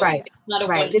 There's no right. Not a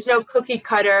right. There's no cookie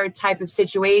cutter type of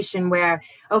situation where,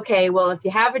 okay, well, if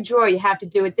you have a drawer, you have to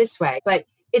do it this way. But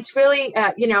it's really,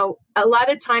 a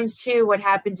lot of times too, what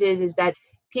happens is that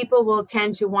people will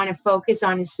tend to want to focus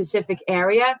on a specific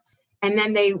area. And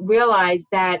then they realize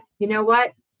that,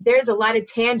 there's a lot of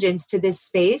tangents to this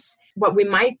space. What we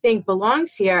might think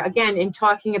belongs here, again, in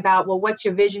talking about, well, what's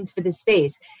your visions for the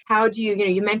space? How do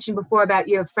you mentioned before about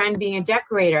your friend being a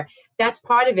decorator. That's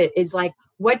part of it, is like,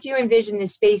 what do you envision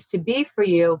this space to be for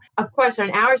you? Of course,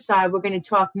 on our side, we're going to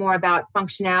talk more about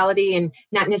functionality and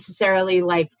not necessarily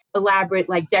like elaborate,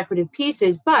 like decorative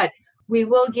pieces, but we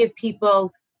will give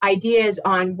people ideas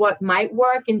on what might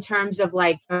work in terms of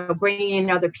like bringing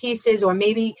in other pieces, or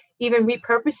maybe even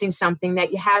repurposing something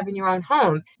that you have in your own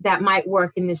home that might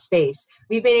work in this space.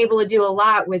 We've been able to do a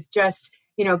lot with just,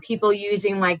 people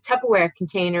using like Tupperware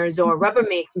containers or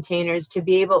Rubbermaid containers to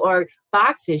be able, or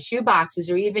boxes, shoe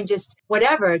boxes, or even just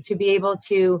whatever to be able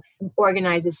to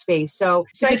organize a space. So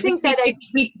I think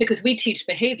because we teach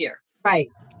behavior. Right.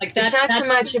 Like it's not so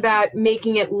much about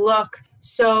making it look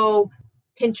so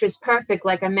Pinterest perfect,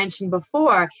 like I mentioned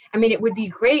before. I mean, it would be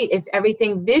great if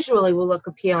everything visually will look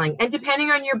appealing. And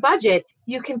depending on your budget,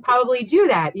 you can probably do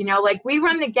that. Like we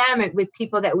run the gamut with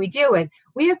people that we deal with.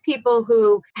 We have people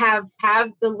who have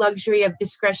the luxury of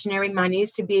discretionary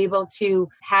monies to be able to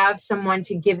have someone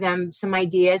to give them some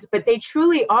ideas, but they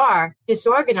truly are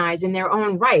disorganized in their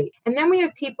own right. And then we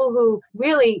have people who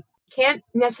really can't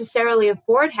necessarily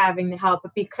afford having the help,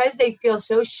 but because they feel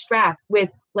so strapped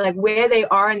with like where they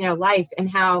are in their life and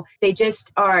how they just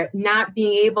are not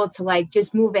being able to like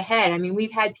just move ahead. I mean,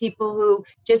 we've had people who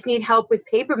just need help with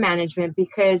paper management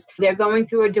because they're going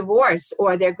through a divorce,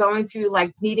 or they're going through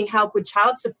like needing help with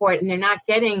child support, and they're not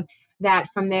getting that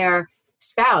from their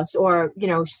spouse, or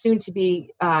soon to be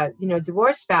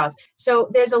divorced spouse. So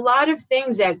there's a lot of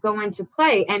things that go into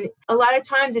play, and a lot of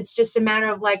times it's just a matter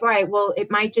of like, all right, well,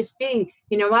 it might just be,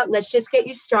 let's just get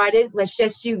you started, let's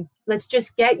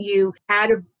just get you out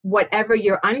of whatever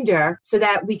you're under, so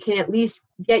that we can at least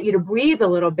get you to breathe a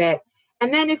little bit.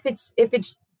 And then if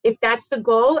that's the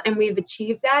goal and we've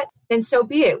achieved that, then so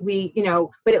be it.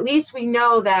 But at least we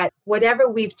know that whatever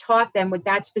we've taught them with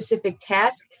that specific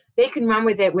task, they can run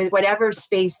with it with whatever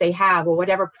space they have or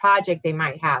whatever project they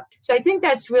might have. So I think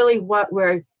that's really what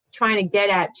we're trying to get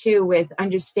at too, with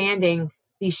understanding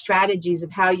these strategies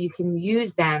of how you can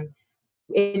use them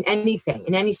in anything,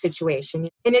 in any situation.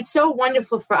 And it's so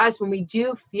wonderful for us when we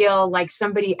do feel like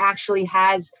somebody actually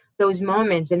has those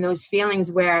moments and those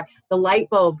feelings where the light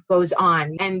bulb goes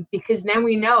on. And because then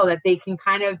we know that they can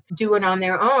kind of do it on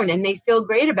their own and they feel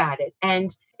great about it.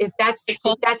 And if that's the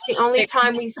only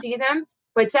time we see them,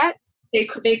 what's that?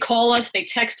 They call us, they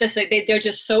text us, they're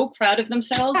just so proud of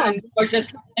themselves, yeah.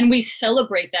 and we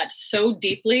celebrate that so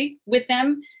deeply with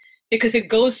them, because it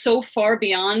goes so far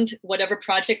beyond whatever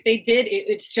project they did.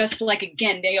 It's just like,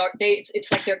 again,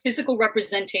 it's like their physical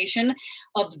representation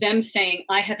of them saying,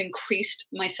 I have increased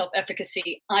my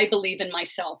self-efficacy, I believe in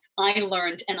myself, I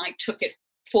learned, and I took it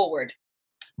forward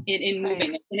in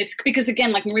moving. Right. And it's because,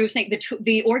 again, like Marie was saying,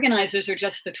 the organizers are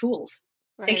just the tools.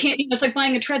 Right. They can't. It's like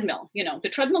buying a treadmill. The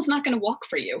treadmill's not going to walk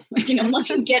for you. Unless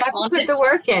you get on it. Put the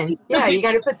work in. Yeah, you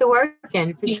got to put the work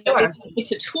in for sure.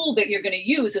 It's a tool that you're going to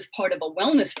use as part of a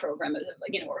wellness program,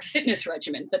 or a fitness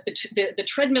regimen. But the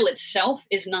treadmill itself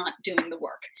is not doing the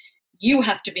work. You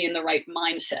have to be in the right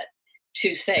mindset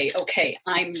to say, okay,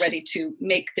 I'm ready to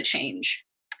make the change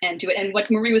and do it. And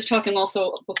what Marie was talking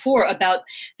also before about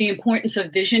the importance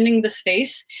of visioning the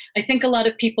space. I think a lot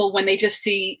of people, when they just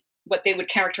see what they would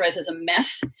characterize as a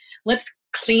mess, let's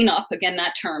clean up, again,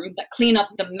 that term, but clean up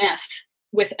the mess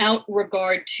without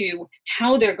regard to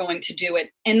how they're going to do it,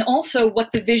 and also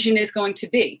what the vision is going to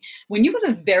be. When you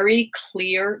have a very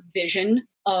clear vision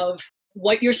of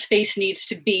what your space needs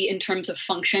to be in terms of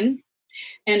function,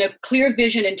 and a clear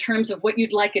vision in terms of what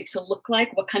you'd like it to look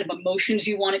like, what kind of emotions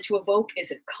you want it to evoke, is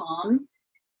it calm?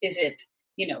 Is it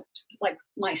like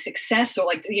my success, or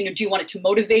like, do you want it to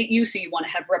motivate you? So you want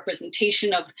to have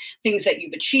representation of things that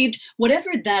you've achieved, whatever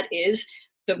that is.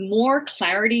 The more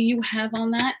clarity you have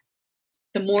on that,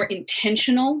 the more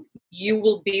intentional you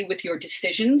will be with your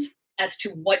decisions as to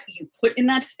what you put in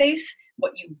that space,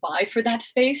 what you buy for that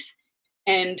space.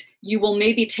 And you will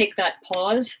maybe take that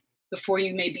pause before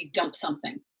you maybe dump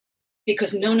something,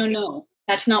 because no,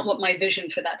 that's not what my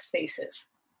vision for that space is.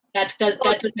 That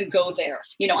doesn't go there.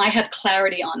 I have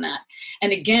clarity on that.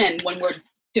 And again, when we're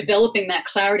developing that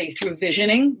clarity through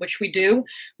visioning, which we do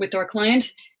with our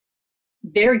clients,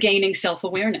 they're gaining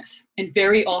self-awareness. And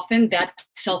very often that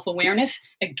self-awareness,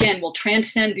 again, will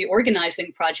transcend the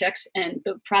organizing projects and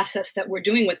the process that we're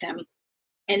doing with them.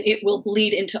 And it will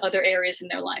bleed into other areas in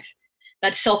their life.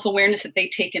 That self-awareness that they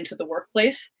take into the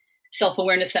workplace,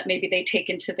 self-awareness that maybe they take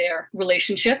into their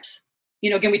relationships.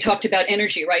 Again, we talked about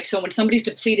energy, right? So when somebody's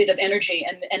depleted of energy,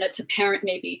 and it's a parent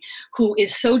maybe who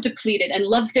is so depleted and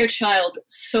loves their child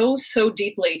so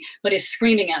deeply, but is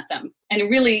screaming at them. And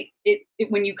really,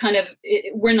 when you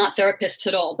we're not therapists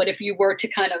at all, but if you were to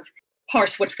kind of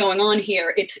parse what's going on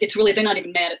here, it's really, they're not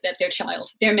even mad at their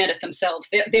child. They're mad at themselves.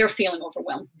 They're feeling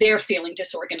overwhelmed. They're feeling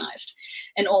disorganized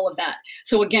and all of that.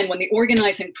 So again, when the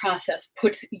organizing process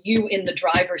puts you in the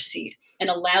driver's seat and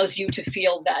allows you to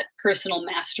feel that personal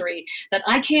mastery, that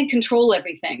I can't control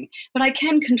everything, but I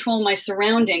can control my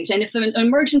surroundings. And if an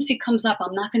emergency comes up,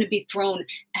 I'm not going to be thrown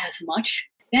as much.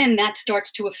 Then that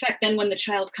starts to affect. Then when the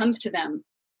child comes to them,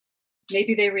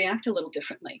 maybe they react a little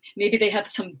differently. Maybe they have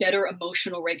some better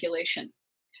emotional regulation.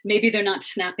 Maybe they're not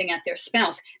snapping at their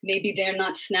spouse. Maybe they're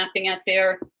not snapping at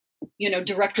their,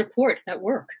 direct report at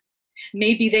work.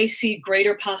 Maybe they see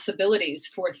greater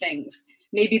possibilities for things.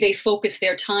 Maybe they focus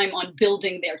their time on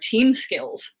building their team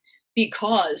skills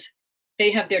because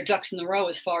they have their ducks in a row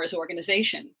as far as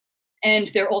organization. And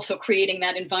they're also creating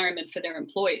that environment for their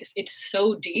employees. It's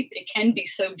so deep. It can be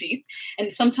so deep.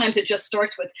 And sometimes it just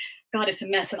starts with, God, it's a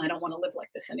mess and I don't want to live like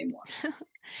this anymore.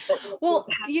 Well,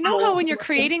 you know how when you're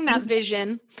creating that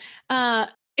vision,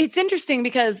 it's interesting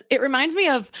because it reminds me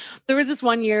of, there was this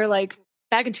one year, like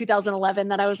back in 2011,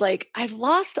 that I was like, I've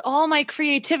lost all my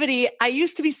creativity. I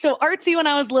used to be so artsy when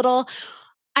I was little.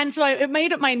 And so I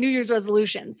made it my New Year's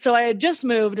resolution. So I had just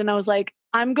moved and I was like,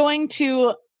 I'm going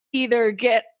to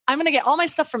get all my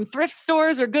stuff from thrift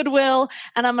stores or Goodwill,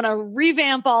 and I'm going to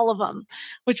revamp all of them,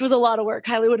 which was a lot of work.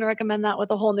 Highly wouldn't recommend that with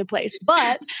a whole new place.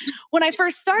 But when I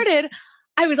first started,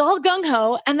 I was all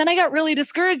gung-ho, and then I got really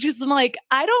discouraged because I'm like,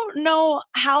 I don't know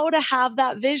how to have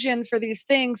that vision for these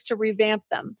things to revamp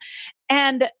them.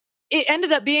 And it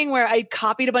ended up being where I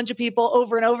copied a bunch of people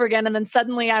over and over again. And then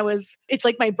suddenly it's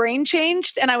like my brain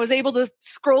changed and I was able to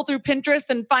scroll through Pinterest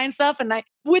and find stuff. And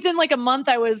within like a month,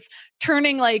 I was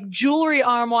turning like jewelry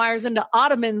arm wires into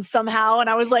ottomans somehow. And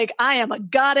I was like, I am a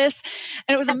goddess.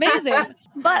 And it was amazing.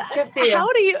 But how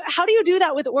do you do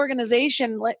that with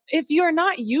organization? Like, if you're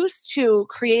not used to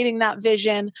creating that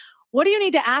vision, what do you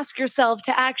need to ask yourself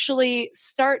to actually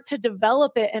start to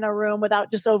develop it in a room without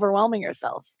just overwhelming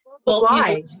yourself? Well,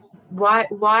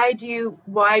 why do you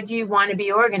want to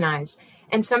be organized?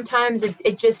 And sometimes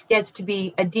it just gets to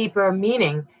be a deeper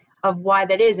meaning of why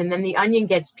that is. And then the onion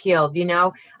gets peeled,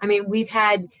 I mean, we've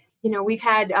had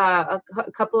a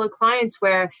couple of clients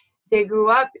where they grew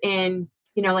up in,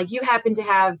 like you happen to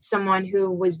have someone who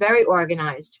was very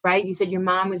organized, right? You said your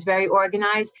mom was very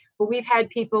organized. But we've had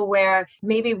people where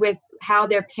maybe with how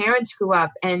their parents grew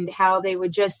up and how they were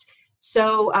just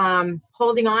so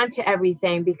holding on to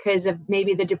everything because of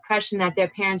maybe the depression that their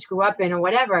parents grew up in or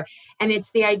whatever. And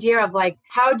it's the idea of like,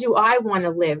 how do I want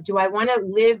to live? Do I want to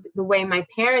live the way my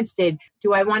parents did?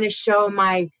 Do I want to show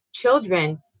my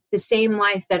children the same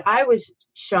life that I was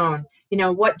shown?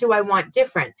 What do I want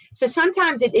different? So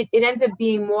sometimes it ends up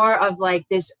being more of like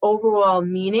this overall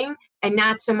meaning and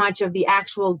not so much of the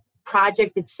actual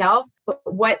project itself, but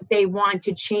what they want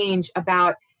to change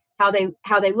about how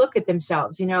they look at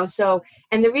themselves, So,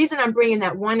 and the reason I'm bringing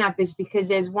that one up is because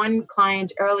there's one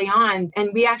client early on, and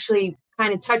we actually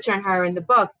kind of touch on her in the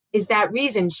book, is that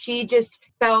reason. She just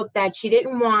felt that she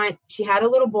had a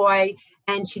little boy,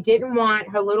 and she didn't want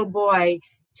her little boy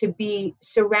to be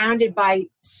surrounded by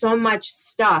so much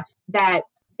stuff that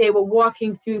they were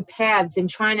walking through paths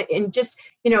and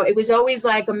it was always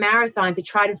like a marathon to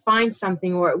try to find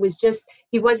something, or it was just,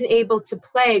 he wasn't able to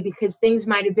play because things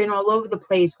might have been all over the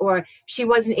place, or she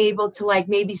wasn't able to like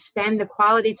maybe spend the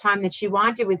quality time that she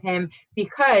wanted with him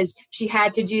because she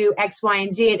had to do X, Y,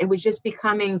 and Z. And it was just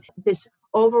becoming this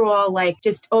overall, like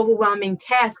just overwhelming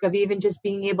task of even just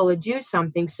being able to do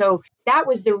something. So that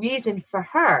was the reason for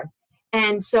her.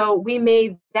 And so we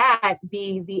made that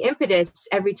be the impetus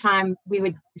every time we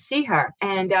would see her.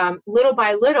 And little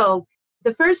by little,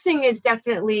 the first thing is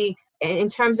definitely in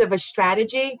terms of a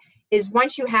strategy is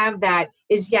once you have that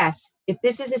is, yes, if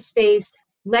this is a space,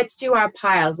 let's do our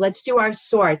piles, let's do our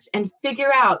sorts and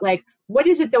figure out like, what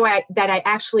is it that I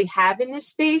actually have in this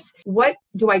space? What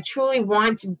do I truly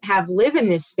want to have live in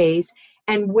this space?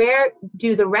 And where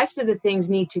do the rest of the things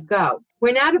need to go?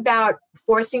 we're not about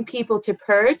forcing people to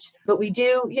purge, but we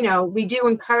do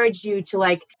encourage you to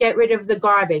like get rid of the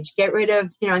garbage, get rid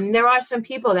of, and there are some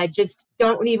people that just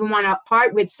don't even want to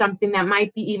part with something that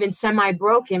might be even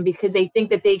semi-broken because they think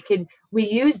that they could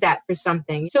reuse that for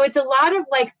something. So it's a lot of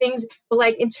like things, but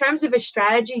like in terms of a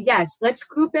strategy, yes, let's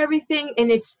group everything in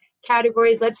its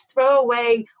categories. Let's throw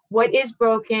away what is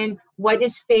broken, what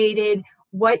is faded,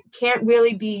 what can't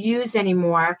really be used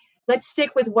anymore. Let's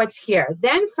stick with what's here.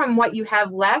 Then from what you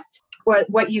have left or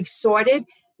what you've sorted,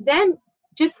 then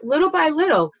just little by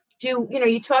little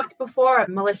you talked before,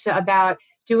 Melissa, about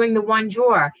doing the one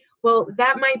drawer. Well,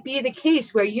 that might be the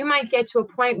case where you might get to a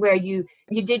point where you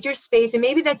did your space and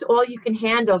maybe that's all you can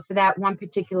handle for that one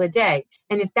particular day.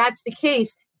 And if that's the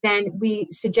case, then we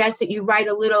suggest that you write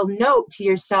a little note to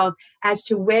yourself as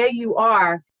to where you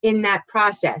are in that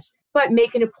process, but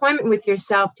make an appointment with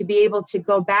yourself to be able to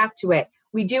go back to it.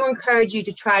 We do encourage you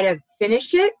to try to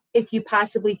finish it if you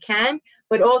possibly can,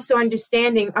 but also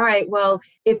understanding, all right, well,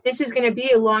 if this is going to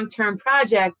be a long-term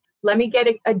project, let me get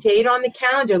a date on the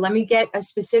calendar. Let me get a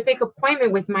specific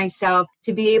appointment with myself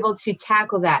to be able to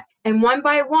tackle that. And one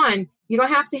by one, you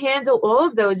don't have to handle all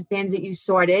of those bins that you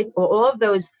sorted or all of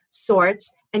those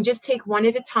sorts, and just take one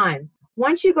at a time.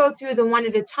 Once you go through the one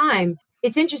at a time,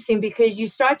 it's interesting because you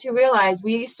start to realize,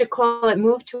 we used to call it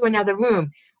move to another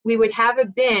room. We would have a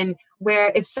bin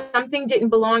where if something didn't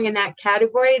belong in that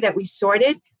category that we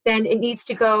sorted, then it needs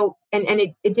to go, and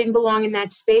it didn't belong in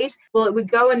that space. Well, it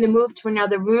would go in the move to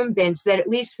another room bin so that at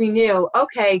least we knew,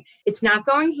 okay, it's not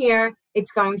going here,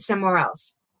 it's going somewhere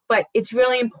else. But it's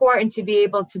really important to be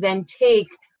able to then take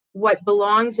what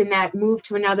belongs in that move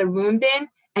to another room bin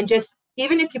and just,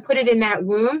 even if you put it in that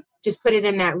room, just put it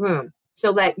in that room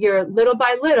so that you're little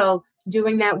by little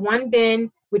doing that one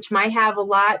bin, which might have a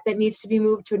lot that needs to be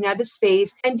moved to another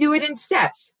space, and do it in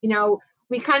steps.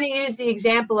 We kind of use the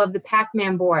example of the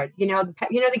Pac-Man board,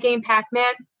 the game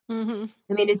Pac-Man. Mm-hmm.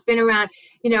 I mean, it's been around,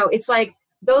 it's like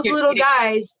those little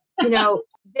guys,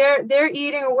 they're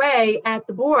eating away at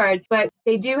the board, but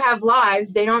they do have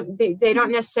lives. They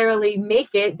don't necessarily make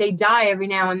it. They die every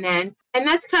now and then. And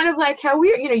that's kind of like how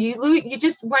you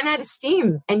just run out of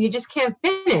steam and you just can't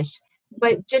finish.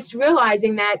 But just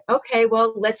realizing that, okay,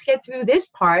 well, let's get through this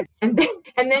part and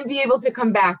then be able to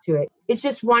come back to it. It's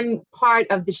just one part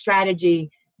of the strategy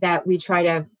that we try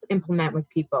to implement with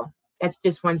people. That's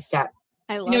just one step.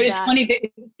 I love it's that. funny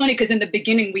because in the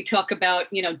beginning we talk about,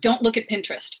 don't look at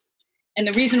Pinterest. And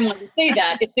the reason why we say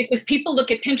that is because people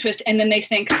look at Pinterest and then they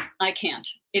think, I can't.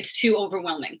 It's too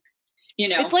overwhelming.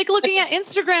 It's like looking at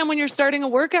Instagram when you're starting a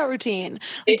workout routine.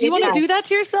 Do you want to do that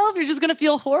to yourself? You're just going to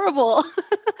feel horrible.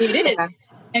 It is.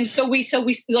 And so we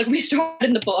started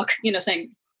in the book, saying,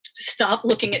 stop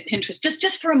looking at Pinterest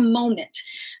just for a moment,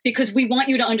 because we want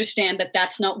you to understand that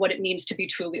that's not what it means to be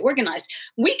truly organized.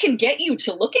 We can get you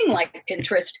to looking like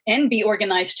Pinterest and be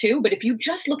organized too. But if you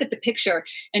just look at the picture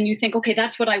and you think, okay,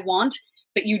 that's what I want,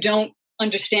 but you don't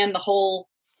understand the whole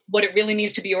what it really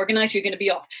needs to be organized, you're going to be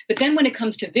off. But then when it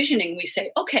comes to visioning, we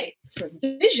say, okay, for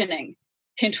visioning,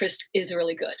 Pinterest is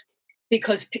really good,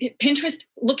 because Pinterest,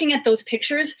 looking at those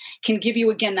pictures can give you,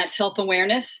 again, that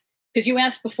self-awareness. Because you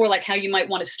asked before, like how you might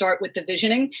want to start with the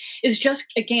visioning is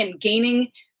just, again,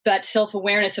 gaining that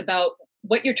self-awareness about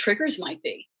what your triggers might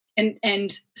be.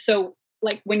 And so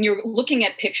like when you're looking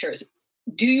at pictures,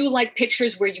 do you like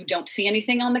pictures where you don't see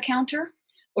anything on the counter?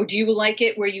 Or do you like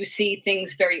it where you see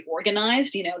things very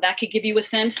organized? That could give you a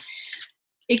sense.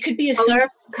 It could be a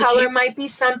color might be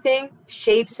something.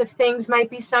 Shapes of things might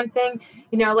be something.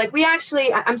 Like we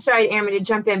actually, I'm sorry, Aaron, to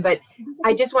jump in, but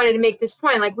I just wanted to make this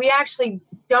point. Like we actually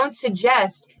don't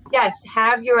suggest, yes,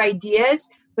 have your ideas,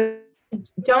 but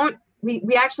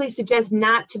we actually suggest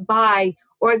not to buy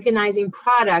organizing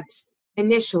products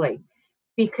initially,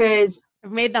 because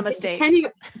I've made that mistake.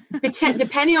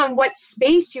 Depending on what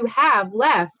space you have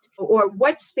left or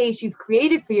what space you've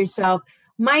created for yourself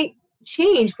might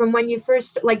change from when you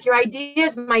first, like your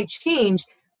ideas might change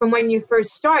from when you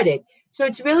first started. So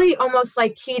it's really almost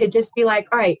like key to just be like,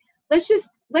 all right, let's just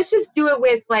do it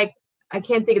with, like, I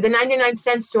can't think of the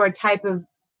 99-cent store type of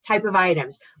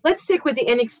items. Let's stick with the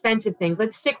inexpensive things.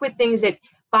 Let's stick with things that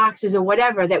boxes or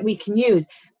whatever that we can use,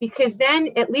 because then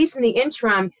at least in the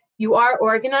interim, you are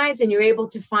organized and you're able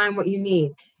to find what you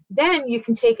need. Then you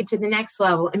can take it to the next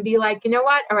level and be like, you know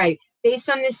what? All right, based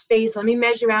on this space, let me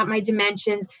measure out my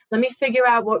dimensions. Let me figure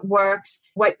out what works.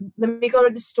 Let me go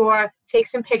to the store, take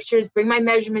some pictures, bring my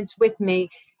measurements with me.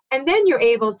 And then you're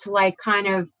able to like kind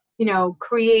of,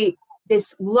 create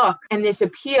this look and this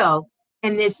appeal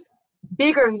and this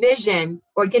bigger vision,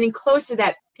 or getting close to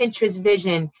that Pinterest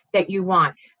vision that you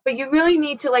want. But you really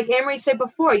need to, like Anne Marie said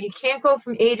before, you can't go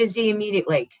from A to Z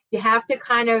immediately. You have to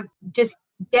kind of just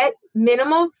get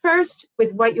minimal first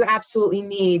with what you absolutely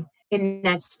need in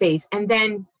that space and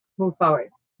then move forward.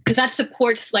 Because that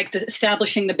supports like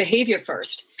establishing the behavior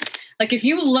first. Like if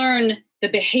you learn the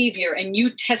behavior and you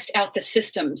test out the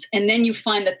systems and then you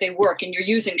find that they work and you're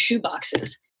using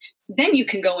shoeboxes, then you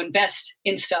can go invest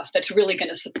in stuff that's really going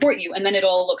to support you. And then it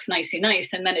all looks nicey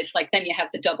nice. And then it's like, then you have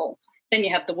the double, then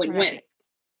you have the win-win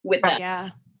with that. Yeah.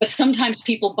 But sometimes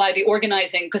people buy the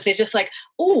organizing because they're just like,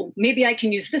 oh, maybe I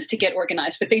can use this to get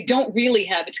organized. But they don't really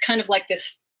have, it's kind of like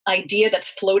this idea that's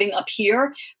floating up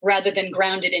here rather than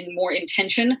grounded in more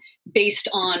intention based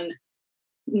on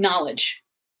knowledge.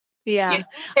 Yeah.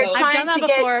 I've done that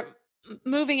before,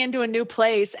 moving into a new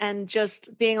place and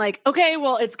just being like, okay,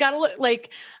 well, it's got to look like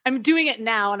I'm doing it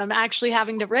now. And I'm actually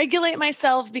having to regulate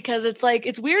myself because it's like,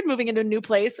 it's weird moving into a new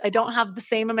place. I don't have the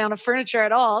same amount of furniture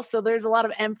at all. So there's a lot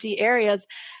of empty areas.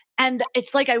 And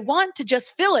it's like, I want to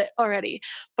just fill it already.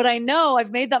 But I know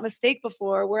I've made that mistake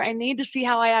before where I need to see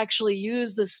how I actually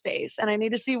use the space and I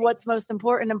need to see what's most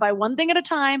important and buy one thing at a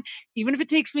time, even if it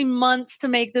takes me months to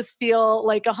make this feel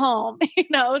like a home,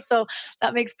 so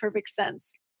that makes perfect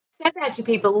sense. Said that to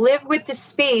people, live with the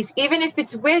space, even if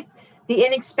it's with the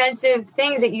inexpensive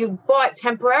things that you bought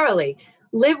temporarily.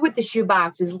 Live with the shoe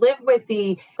boxes, live with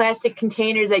the plastic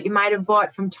containers that you might have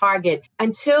bought from Target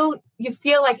until you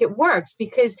feel like it works.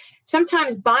 Because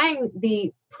sometimes buying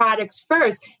the products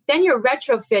first, then you're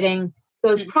retrofitting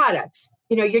those products.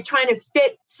 You're trying to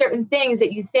fit certain things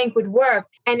that you think would work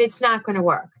and it's not going to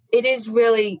work. It is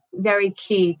really very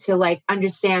key to like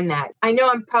understand that. I know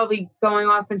I'm probably going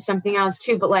off on something else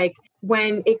too, but like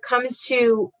when it comes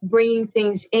to bringing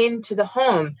things into the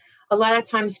home, a lot of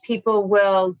times people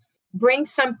will bring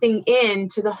something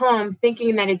into the home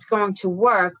thinking that it's going to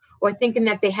work or thinking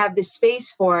that they have the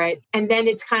space for it. And then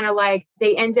it's kind of like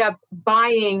they end up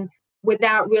buying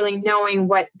without really knowing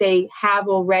what they have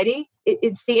already.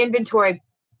 It's the inventory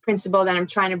principle that I'm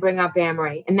trying to bring up, Anne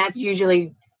Marie. And that's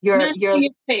usually your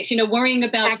space, worrying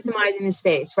about maximizing the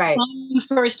space, right?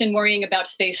 First and worrying about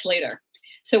space later.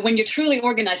 So when you're truly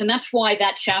organized, and that's why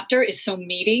that chapter is so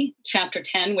meaty, chapter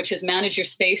 10, which is manage your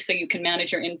space so you can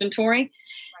manage your inventory,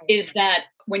 is that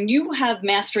when you have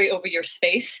mastery over your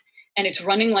space and it's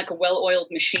running like a well-oiled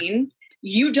machine,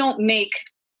 you don't make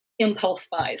impulse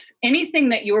buys. Anything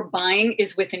that you're buying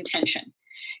is with intention.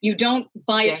 You don't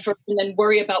buy it first and then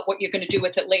worry about what you're going to do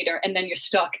with it later. And then you're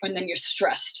stuck and then you're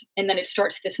stressed. And then it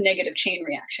starts this negative chain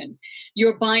reaction.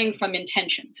 You're buying from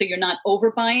intention. So you're not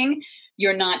overbuying.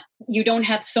 You don't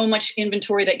have so much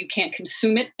inventory that you can't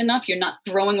consume it enough. You're not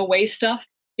throwing away stuff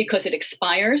because it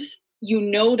expires. You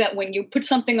know that when you put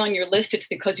something on your list, it's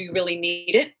because you really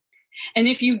need it. And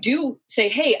if you do say,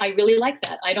 hey, I really like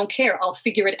that, I don't care, I'll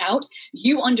figure it out,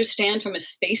 you understand from a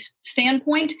space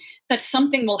standpoint that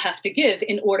something will have to give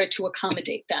in order to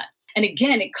accommodate that. And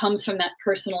again, it comes from that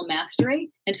personal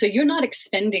mastery. And so you're not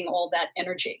expending all that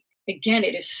energy. Again,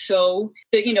 it is so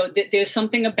that, there's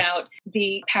something about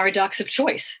the paradox of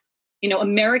choice.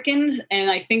 Americans, and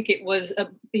I think it was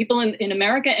people in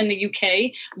America and the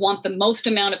UK want the most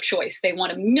amount of choice. They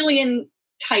want 1 million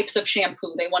types of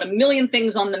shampoo. They want 1 million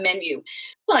things on the menu,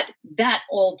 but that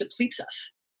all depletes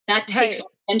us. That takes our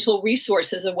mental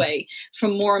resources away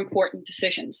from more important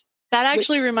decisions. That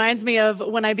actually reminds me of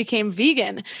when I became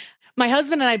vegan. My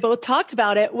husband and I both talked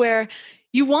about it, where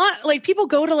you want, like, people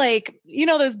go to like,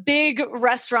 those big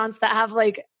restaurants that have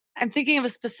like, I'm thinking of a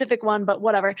specific one, but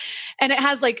whatever. And it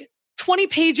has like 20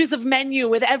 pages of menu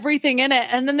with everything in it.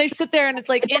 And then they sit there and it's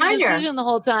like indecision the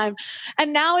whole time.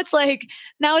 And now it's like,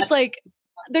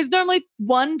 there's normally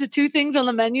 1 to 2 things on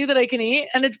the menu that I can eat.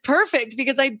 And it's perfect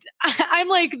because I'm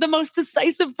like the most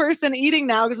decisive person eating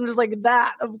now because I'm just like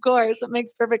that, of course. It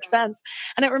makes perfect sense.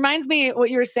 And it reminds me, what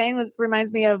you were saying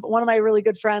reminds me of one of my really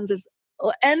good friends is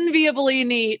enviably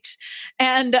neat.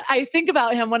 And I think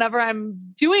about him whenever I'm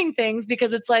doing things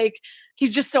because it's like,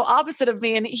 he's just so opposite of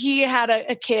me. And he had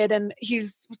a kid and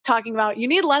he's talking about, you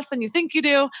need less than you think you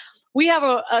do. We have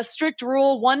a strict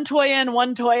rule, 1 toy in,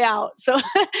 1 toy out. So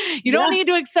you don't need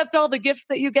to accept all the gifts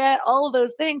that you get, all of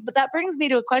those things. But that brings me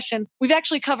to a question we've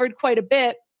actually covered quite a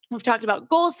bit. We've talked about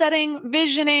goal setting,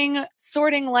 visioning,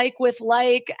 sorting like with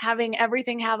like, having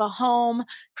everything have a home,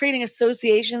 creating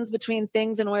associations between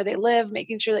things and where they live,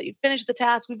 making sure that you finish the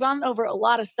task. We've gone over a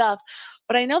lot of stuff.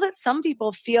 But I know that some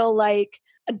people feel like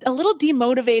a little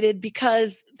demotivated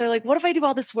because they're like, what if I do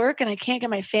all this work and I can't get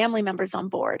my family members on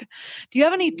board? Do you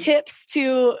have any tips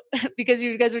because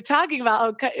you guys are talking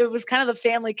about, it was kind of the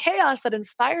family chaos that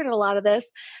inspired a lot of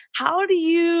this. How do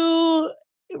you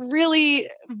really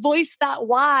voice that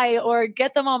why or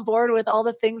get them on board with all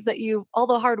the things that all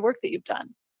the hard work that you've done?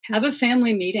 Have a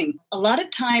family meeting. A lot of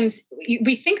times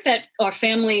we think that our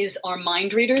families are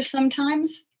mind readers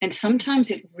sometimes, and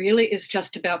sometimes it really is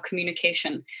just about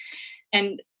communication.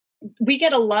 And we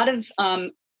get a lot of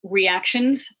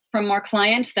reactions from our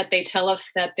clients that they tell us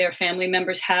that their family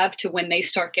members have to when they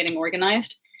start getting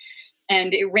organized.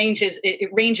 And it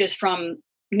ranges from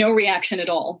no reaction at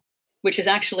all, which is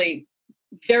actually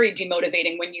very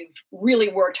demotivating when you've really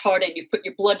worked hard and you've put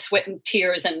your blood, sweat, and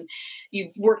tears and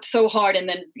you've worked so hard, and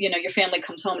then your family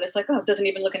comes home and it's like, oh, it doesn't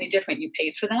even look any different. You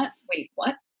paid for that? Wait,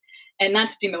 what? And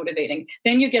that's demotivating.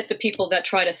 Then you get the people that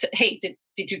try to say, hey,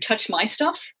 did you touch my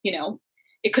stuff?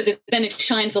 Because then it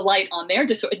shines a light on their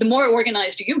the more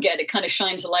organized you get, it kind of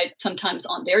shines a light sometimes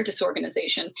on their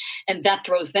disorganization, and that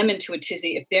throws them into a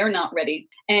tizzy if they're not ready.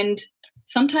 And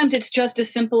sometimes it's just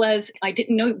as simple as, I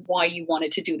didn't know why you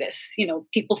wanted to do this.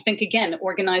 People think, again,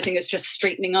 organizing is just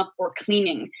straightening up or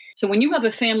cleaning. So when you have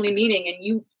a family meeting and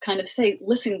you kind of say,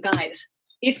 listen, guys,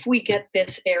 if we get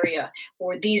this area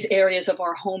or these areas of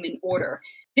our home in order,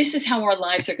 this is how our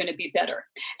lives are going to be better.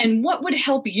 And what would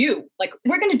help you? Like,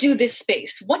 we're going to do this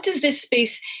space. What does this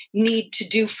space need to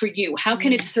do for you? How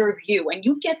can it serve you? And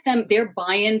you get them their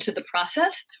buy-in to the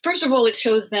process. First of all, it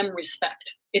shows them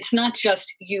respect. It's not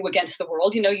just you against the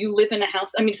world. You live in a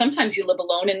house. I mean, sometimes you live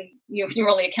alone and you're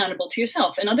only accountable to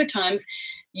yourself. And other times,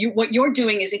 what you're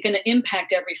doing is going to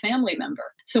impact every family member.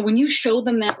 So when you show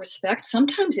them that respect,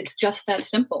 sometimes it's just that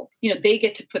simple. They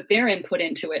get to put their input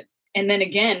into it. And then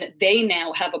again, they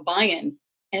now have a buy-in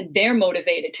and they're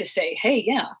motivated to say, hey,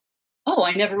 yeah, oh,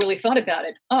 I never really thought about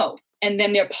it. Oh, and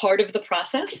then they're part of the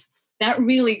process. That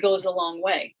really goes a long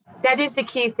way. That is the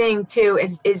key thing too,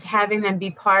 is having them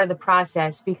be part of the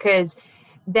process, because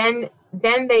then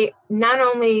they not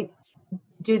only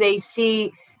do they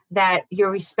see that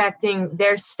you're respecting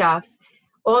their stuff,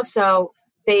 also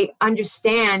they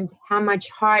understand how much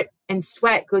heart and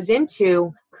sweat goes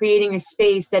into creating a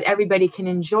space that everybody can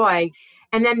enjoy.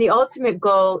 And then the ultimate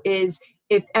goal is,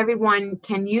 if everyone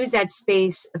can use that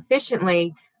space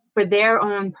efficiently for their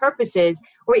own purposes,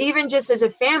 or even just as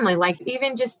a family, like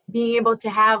even just being able to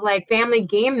have like family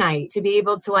game night, to be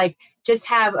able to like just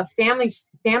have a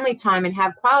family time and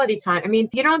have quality time. I mean,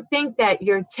 you don't think that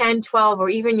your 10, 12, or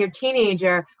even your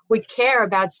teenager would care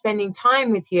about spending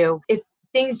time with you if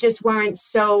things just weren't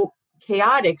so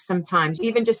chaotic sometimes.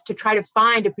 Even just to try to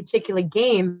find a particular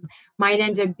game might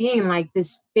end up being like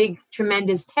this big,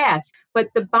 tremendous task. But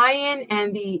the buy-in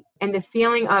and the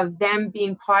feeling of them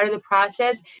being part of the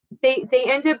process, they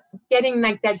end up getting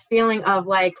like that feeling of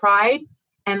like pride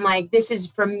and like, this is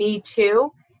for me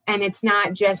too. And it's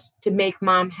not just to make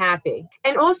mom happy.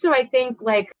 And also, I think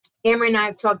like Amory and I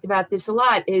have talked about this a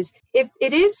lot, is if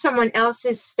it is someone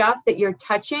else's stuff that you're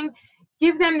touching,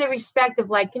 give them the respect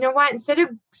of like, you know what, instead of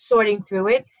sorting through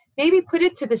it, maybe put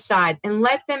it to the side and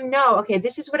let them know, okay,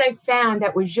 this is what I found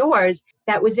that was yours,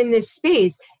 that was in this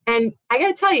space. And I got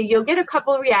to tell you, you'll get a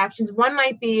couple of reactions. One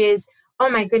might be is,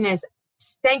 oh my goodness,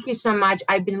 thank you so much.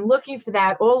 I've been looking for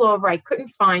that all over. I couldn't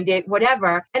find it,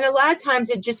 whatever. And a lot of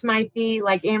times it just might be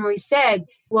like Amory said,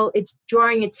 well, it's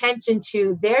drawing attention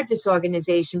to their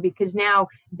disorganization because now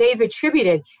they've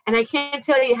attributed. And I can't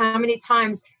tell you how many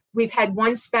times we've had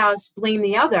one spouse blame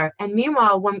the other. And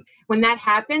meanwhile, when that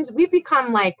happens, we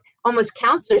become like almost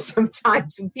counselors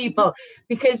sometimes with people,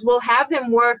 because we'll have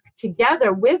them work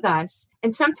together with us.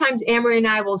 And sometimes Amory and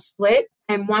I will split,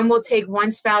 and one will take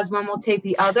one spouse, one will take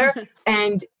the other.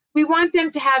 And we want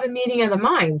them to have a meeting of the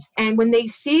minds. And when they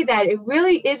see that it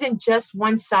really isn't just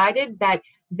one-sided, that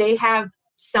they have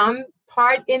some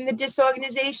part in the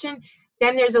disorganization,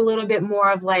 then there's a little bit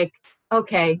more of like,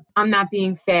 okay, I'm not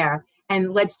being fair,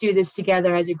 and let's do this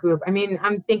together as a group. I mean,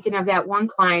 I'm thinking of that one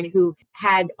client who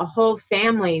had a whole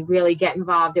family really get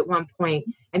involved at one point.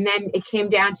 And then it came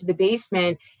down to the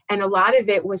basement, and a lot of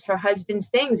it was her husband's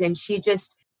things. And she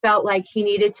just felt like he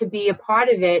needed to be a part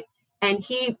of it. And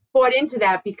he bought into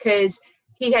that because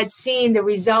he had seen the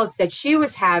results that she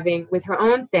was having with her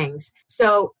own things.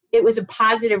 So it was a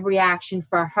positive reaction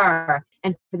for her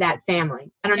and for that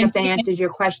family. I don't know if that answers your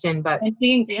question, but. And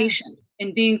being patient.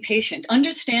 And being patient,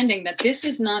 understanding that this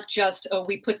is not just, oh,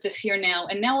 we put this here now,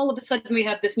 and now all of a sudden we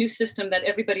have this new system that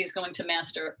everybody is going to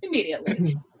master immediately.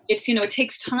 Mm-hmm. It's, it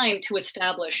takes time to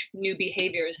establish new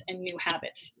behaviors and new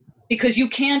habits, because you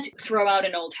can't throw out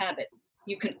an old habit.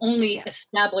 You can only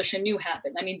establish a new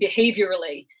habit. I mean,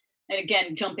 behaviorally, and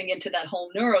again, jumping into that whole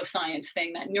neuroscience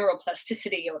thing, that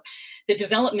neuroplasticity, or the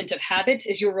development of habits,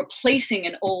 is you're replacing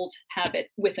an old habit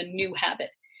with a new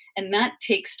habit. And that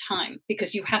takes time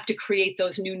because you have to create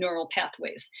those new neural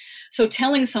pathways. So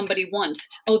telling somebody once,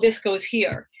 oh, this goes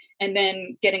here, and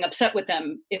then getting upset with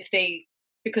them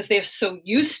because they're so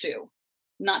used to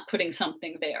not putting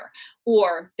something there,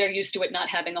 or they're used to it not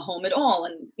having a home at all.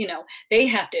 And,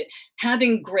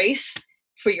 having grace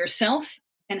for yourself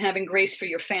and having grace for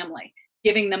your family,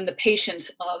 giving them the patience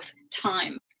of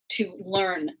time to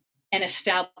learn and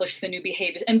establish the new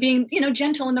behaviors, and being,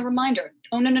 gentle in the reminder.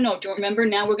 Oh, no. Don't remember,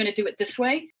 now we're going to do it this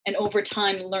way. And over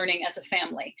time, learning as a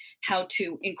family how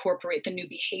to incorporate the new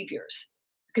behaviors.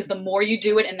 Because the more you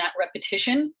do it in that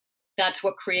repetition, that's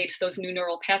what creates those new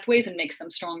neural pathways and makes them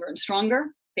stronger and stronger.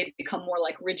 They become more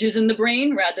like ridges in the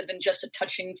brain rather than just a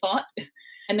touching thought.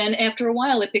 And then after a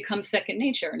while, it becomes second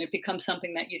nature and it becomes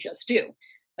something that you just do.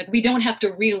 Like, we don't have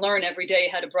to relearn every day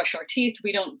how to brush our teeth.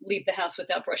 We don't leave the house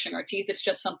without brushing our teeth. It's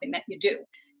just something that you do.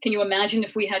 Can you imagine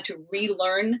if we had to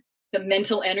relearn the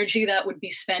mental energy that would be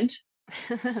spent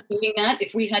doing that?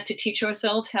 If we had to teach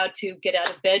ourselves how to get out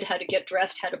of bed, how to get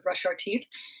dressed, how to brush our teeth,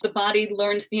 the body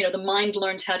learns, the mind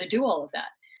learns how to do all of that.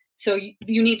 So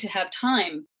you need to have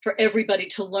time for everybody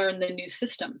to learn the new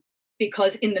system,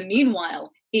 because in the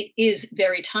meanwhile, it is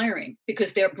very tiring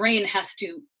because their brain has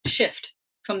to shift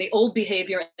from the old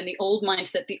behavior and the old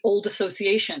mindset, the old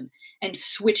association, and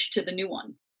switch to the new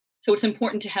one. So it's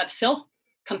important to have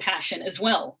self-compassion as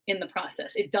well in the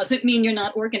process. It doesn't mean you're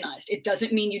not organized. It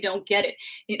doesn't mean you don't get it.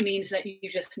 It means that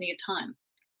you just need time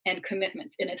and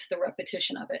commitment, and it's the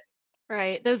repetition of it.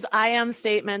 Right. Those I am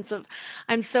statements of,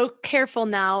 I'm so careful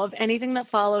now of anything that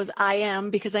follows I am,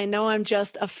 because I know I'm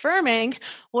just affirming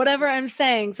whatever I'm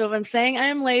saying. So if I'm saying I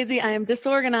am lazy, I am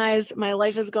disorganized, my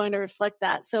life is going to reflect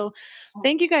that. So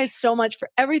thank you guys so much for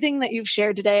everything that you've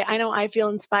shared today. I know I feel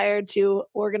inspired to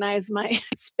organize my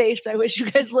space. I wish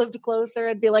you guys lived closer.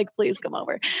 I'd be like, please come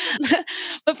over.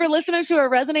 But for listeners who are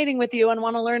resonating with you and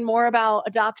want to learn more about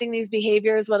adopting these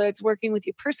behaviors, whether it's working with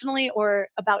you personally or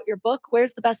about your book,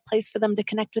 where's the best place for them to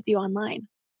connect with you online?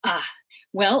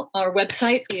 Well, our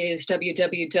website is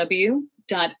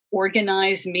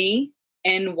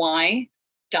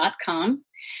www.organizemeny.com.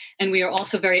 And we are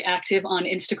also very active on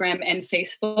Instagram and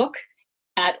Facebook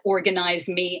at Organize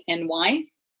Me NY,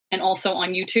 and also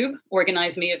on YouTube,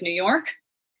 Organize Me of New York.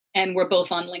 And we're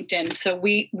both on LinkedIn. So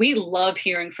we love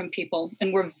hearing from people,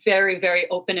 and we're very, very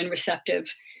open and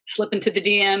receptive. Slip into the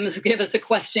DMs, give us a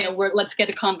question. Let's get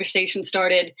a conversation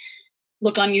started.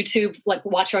 Look on YouTube,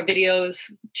 watch our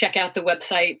videos, check out the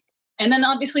website. And then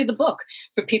obviously the book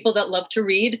for people that love to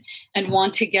read and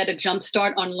want to get a jump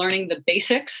start on learning the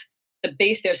basics.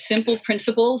 They're simple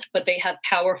principles, but they have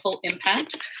powerful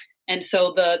impact. And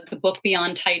so the book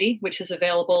Beyond Tidy, which is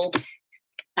available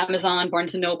Amazon,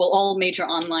 Barnes & Noble, all major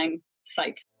online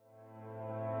sites.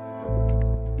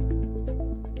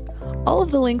 All of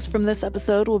the links from this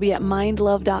episode will be at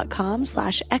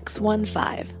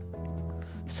mindlove.com/x15.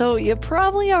 So you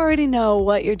probably already know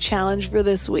what your challenge for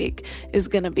this week is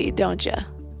going to be, don't you?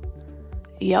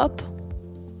 Yup.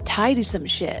 Tidy some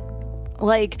shit.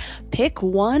 Pick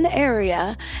one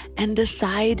area and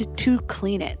decide to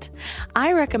clean it.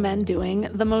 I recommend doing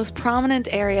the most prominent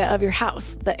area of your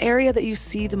house, the area that you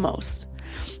see the most,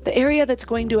 the area that's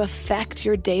going to affect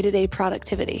your day-to-day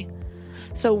productivity.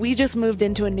 So we just moved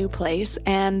into a new place,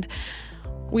 and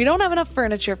we don't have enough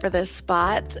furniture for this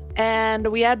spot, and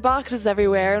we had boxes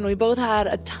everywhere, and we both had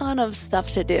a ton of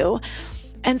stuff to do.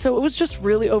 And so it was just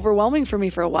really overwhelming for me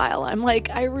for a while. I'm like,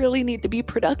 I really need to be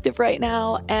productive right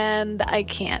now, and I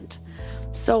can't.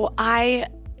 So I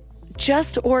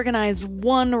just organized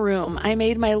one room. I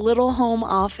made my little home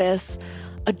office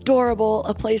adorable,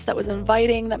 a place that was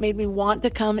inviting, that made me want to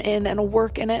come in and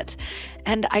work in it.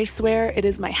 And I swear it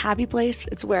is my happy place.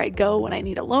 It's where I go when I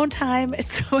need alone time.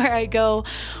 It's where I go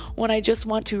when I just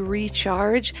want to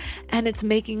recharge. And it's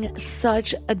making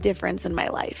such a difference in my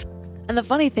life. And the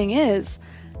funny thing is,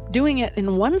 doing it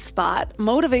in one spot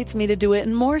motivates me to do it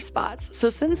in more spots. So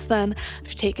since then,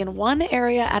 I've taken one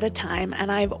area at a time and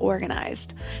I've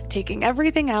organized, taking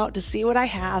everything out to see what I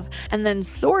have and then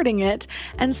sorting it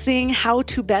and seeing how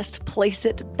to best place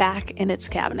it back in its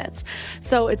cabinets.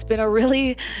 So it's been a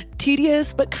really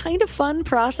tedious but kind of fun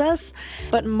process,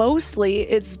 but mostly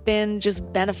it's been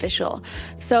just beneficial.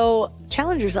 So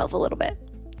challenge yourself a little bit.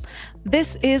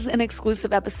 This is an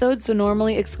exclusive episode, so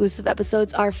normally exclusive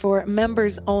episodes are for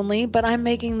members only, but I'm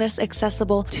making this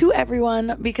accessible to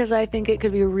everyone because I think it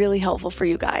could be really helpful for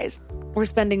you guys. We're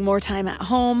spending more time at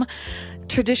home.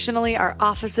 Traditionally, our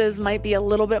offices might be a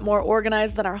little bit more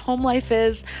organized than our home life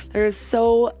is. There's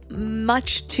so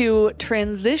much to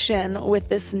transition with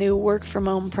this new work from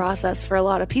home process for a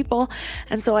lot of people.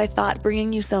 And so I thought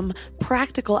bringing you some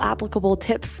practical, applicable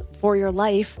tips for your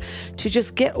life to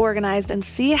just get organized and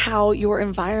see how your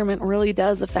environment really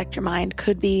does affect your mind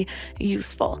could be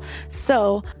useful.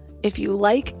 So if you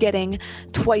like getting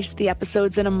twice the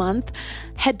episodes in a month,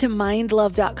 head to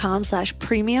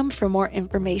mindlove.com/premium for more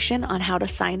information on how to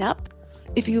sign up.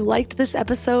 If you liked this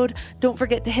episode, don't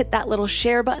forget to hit that little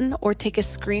share button or take a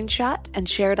screenshot and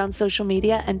share it on social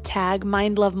media and tag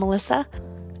MindLoveMelissa.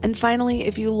 And finally,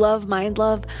 if you love Mind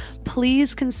Love,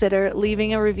 please consider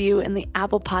leaving a review in the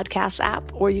Apple Podcasts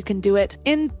app, or you can do it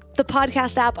in the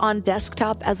podcast app on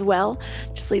desktop as well.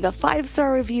 Just leave a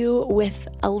 5-star review with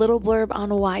a little blurb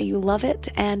on why you love it,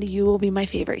 and you will be my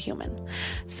favorite human.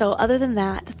 So other than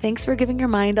that, thanks for giving your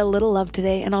mind a little love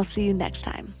today, and I'll see you next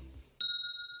time.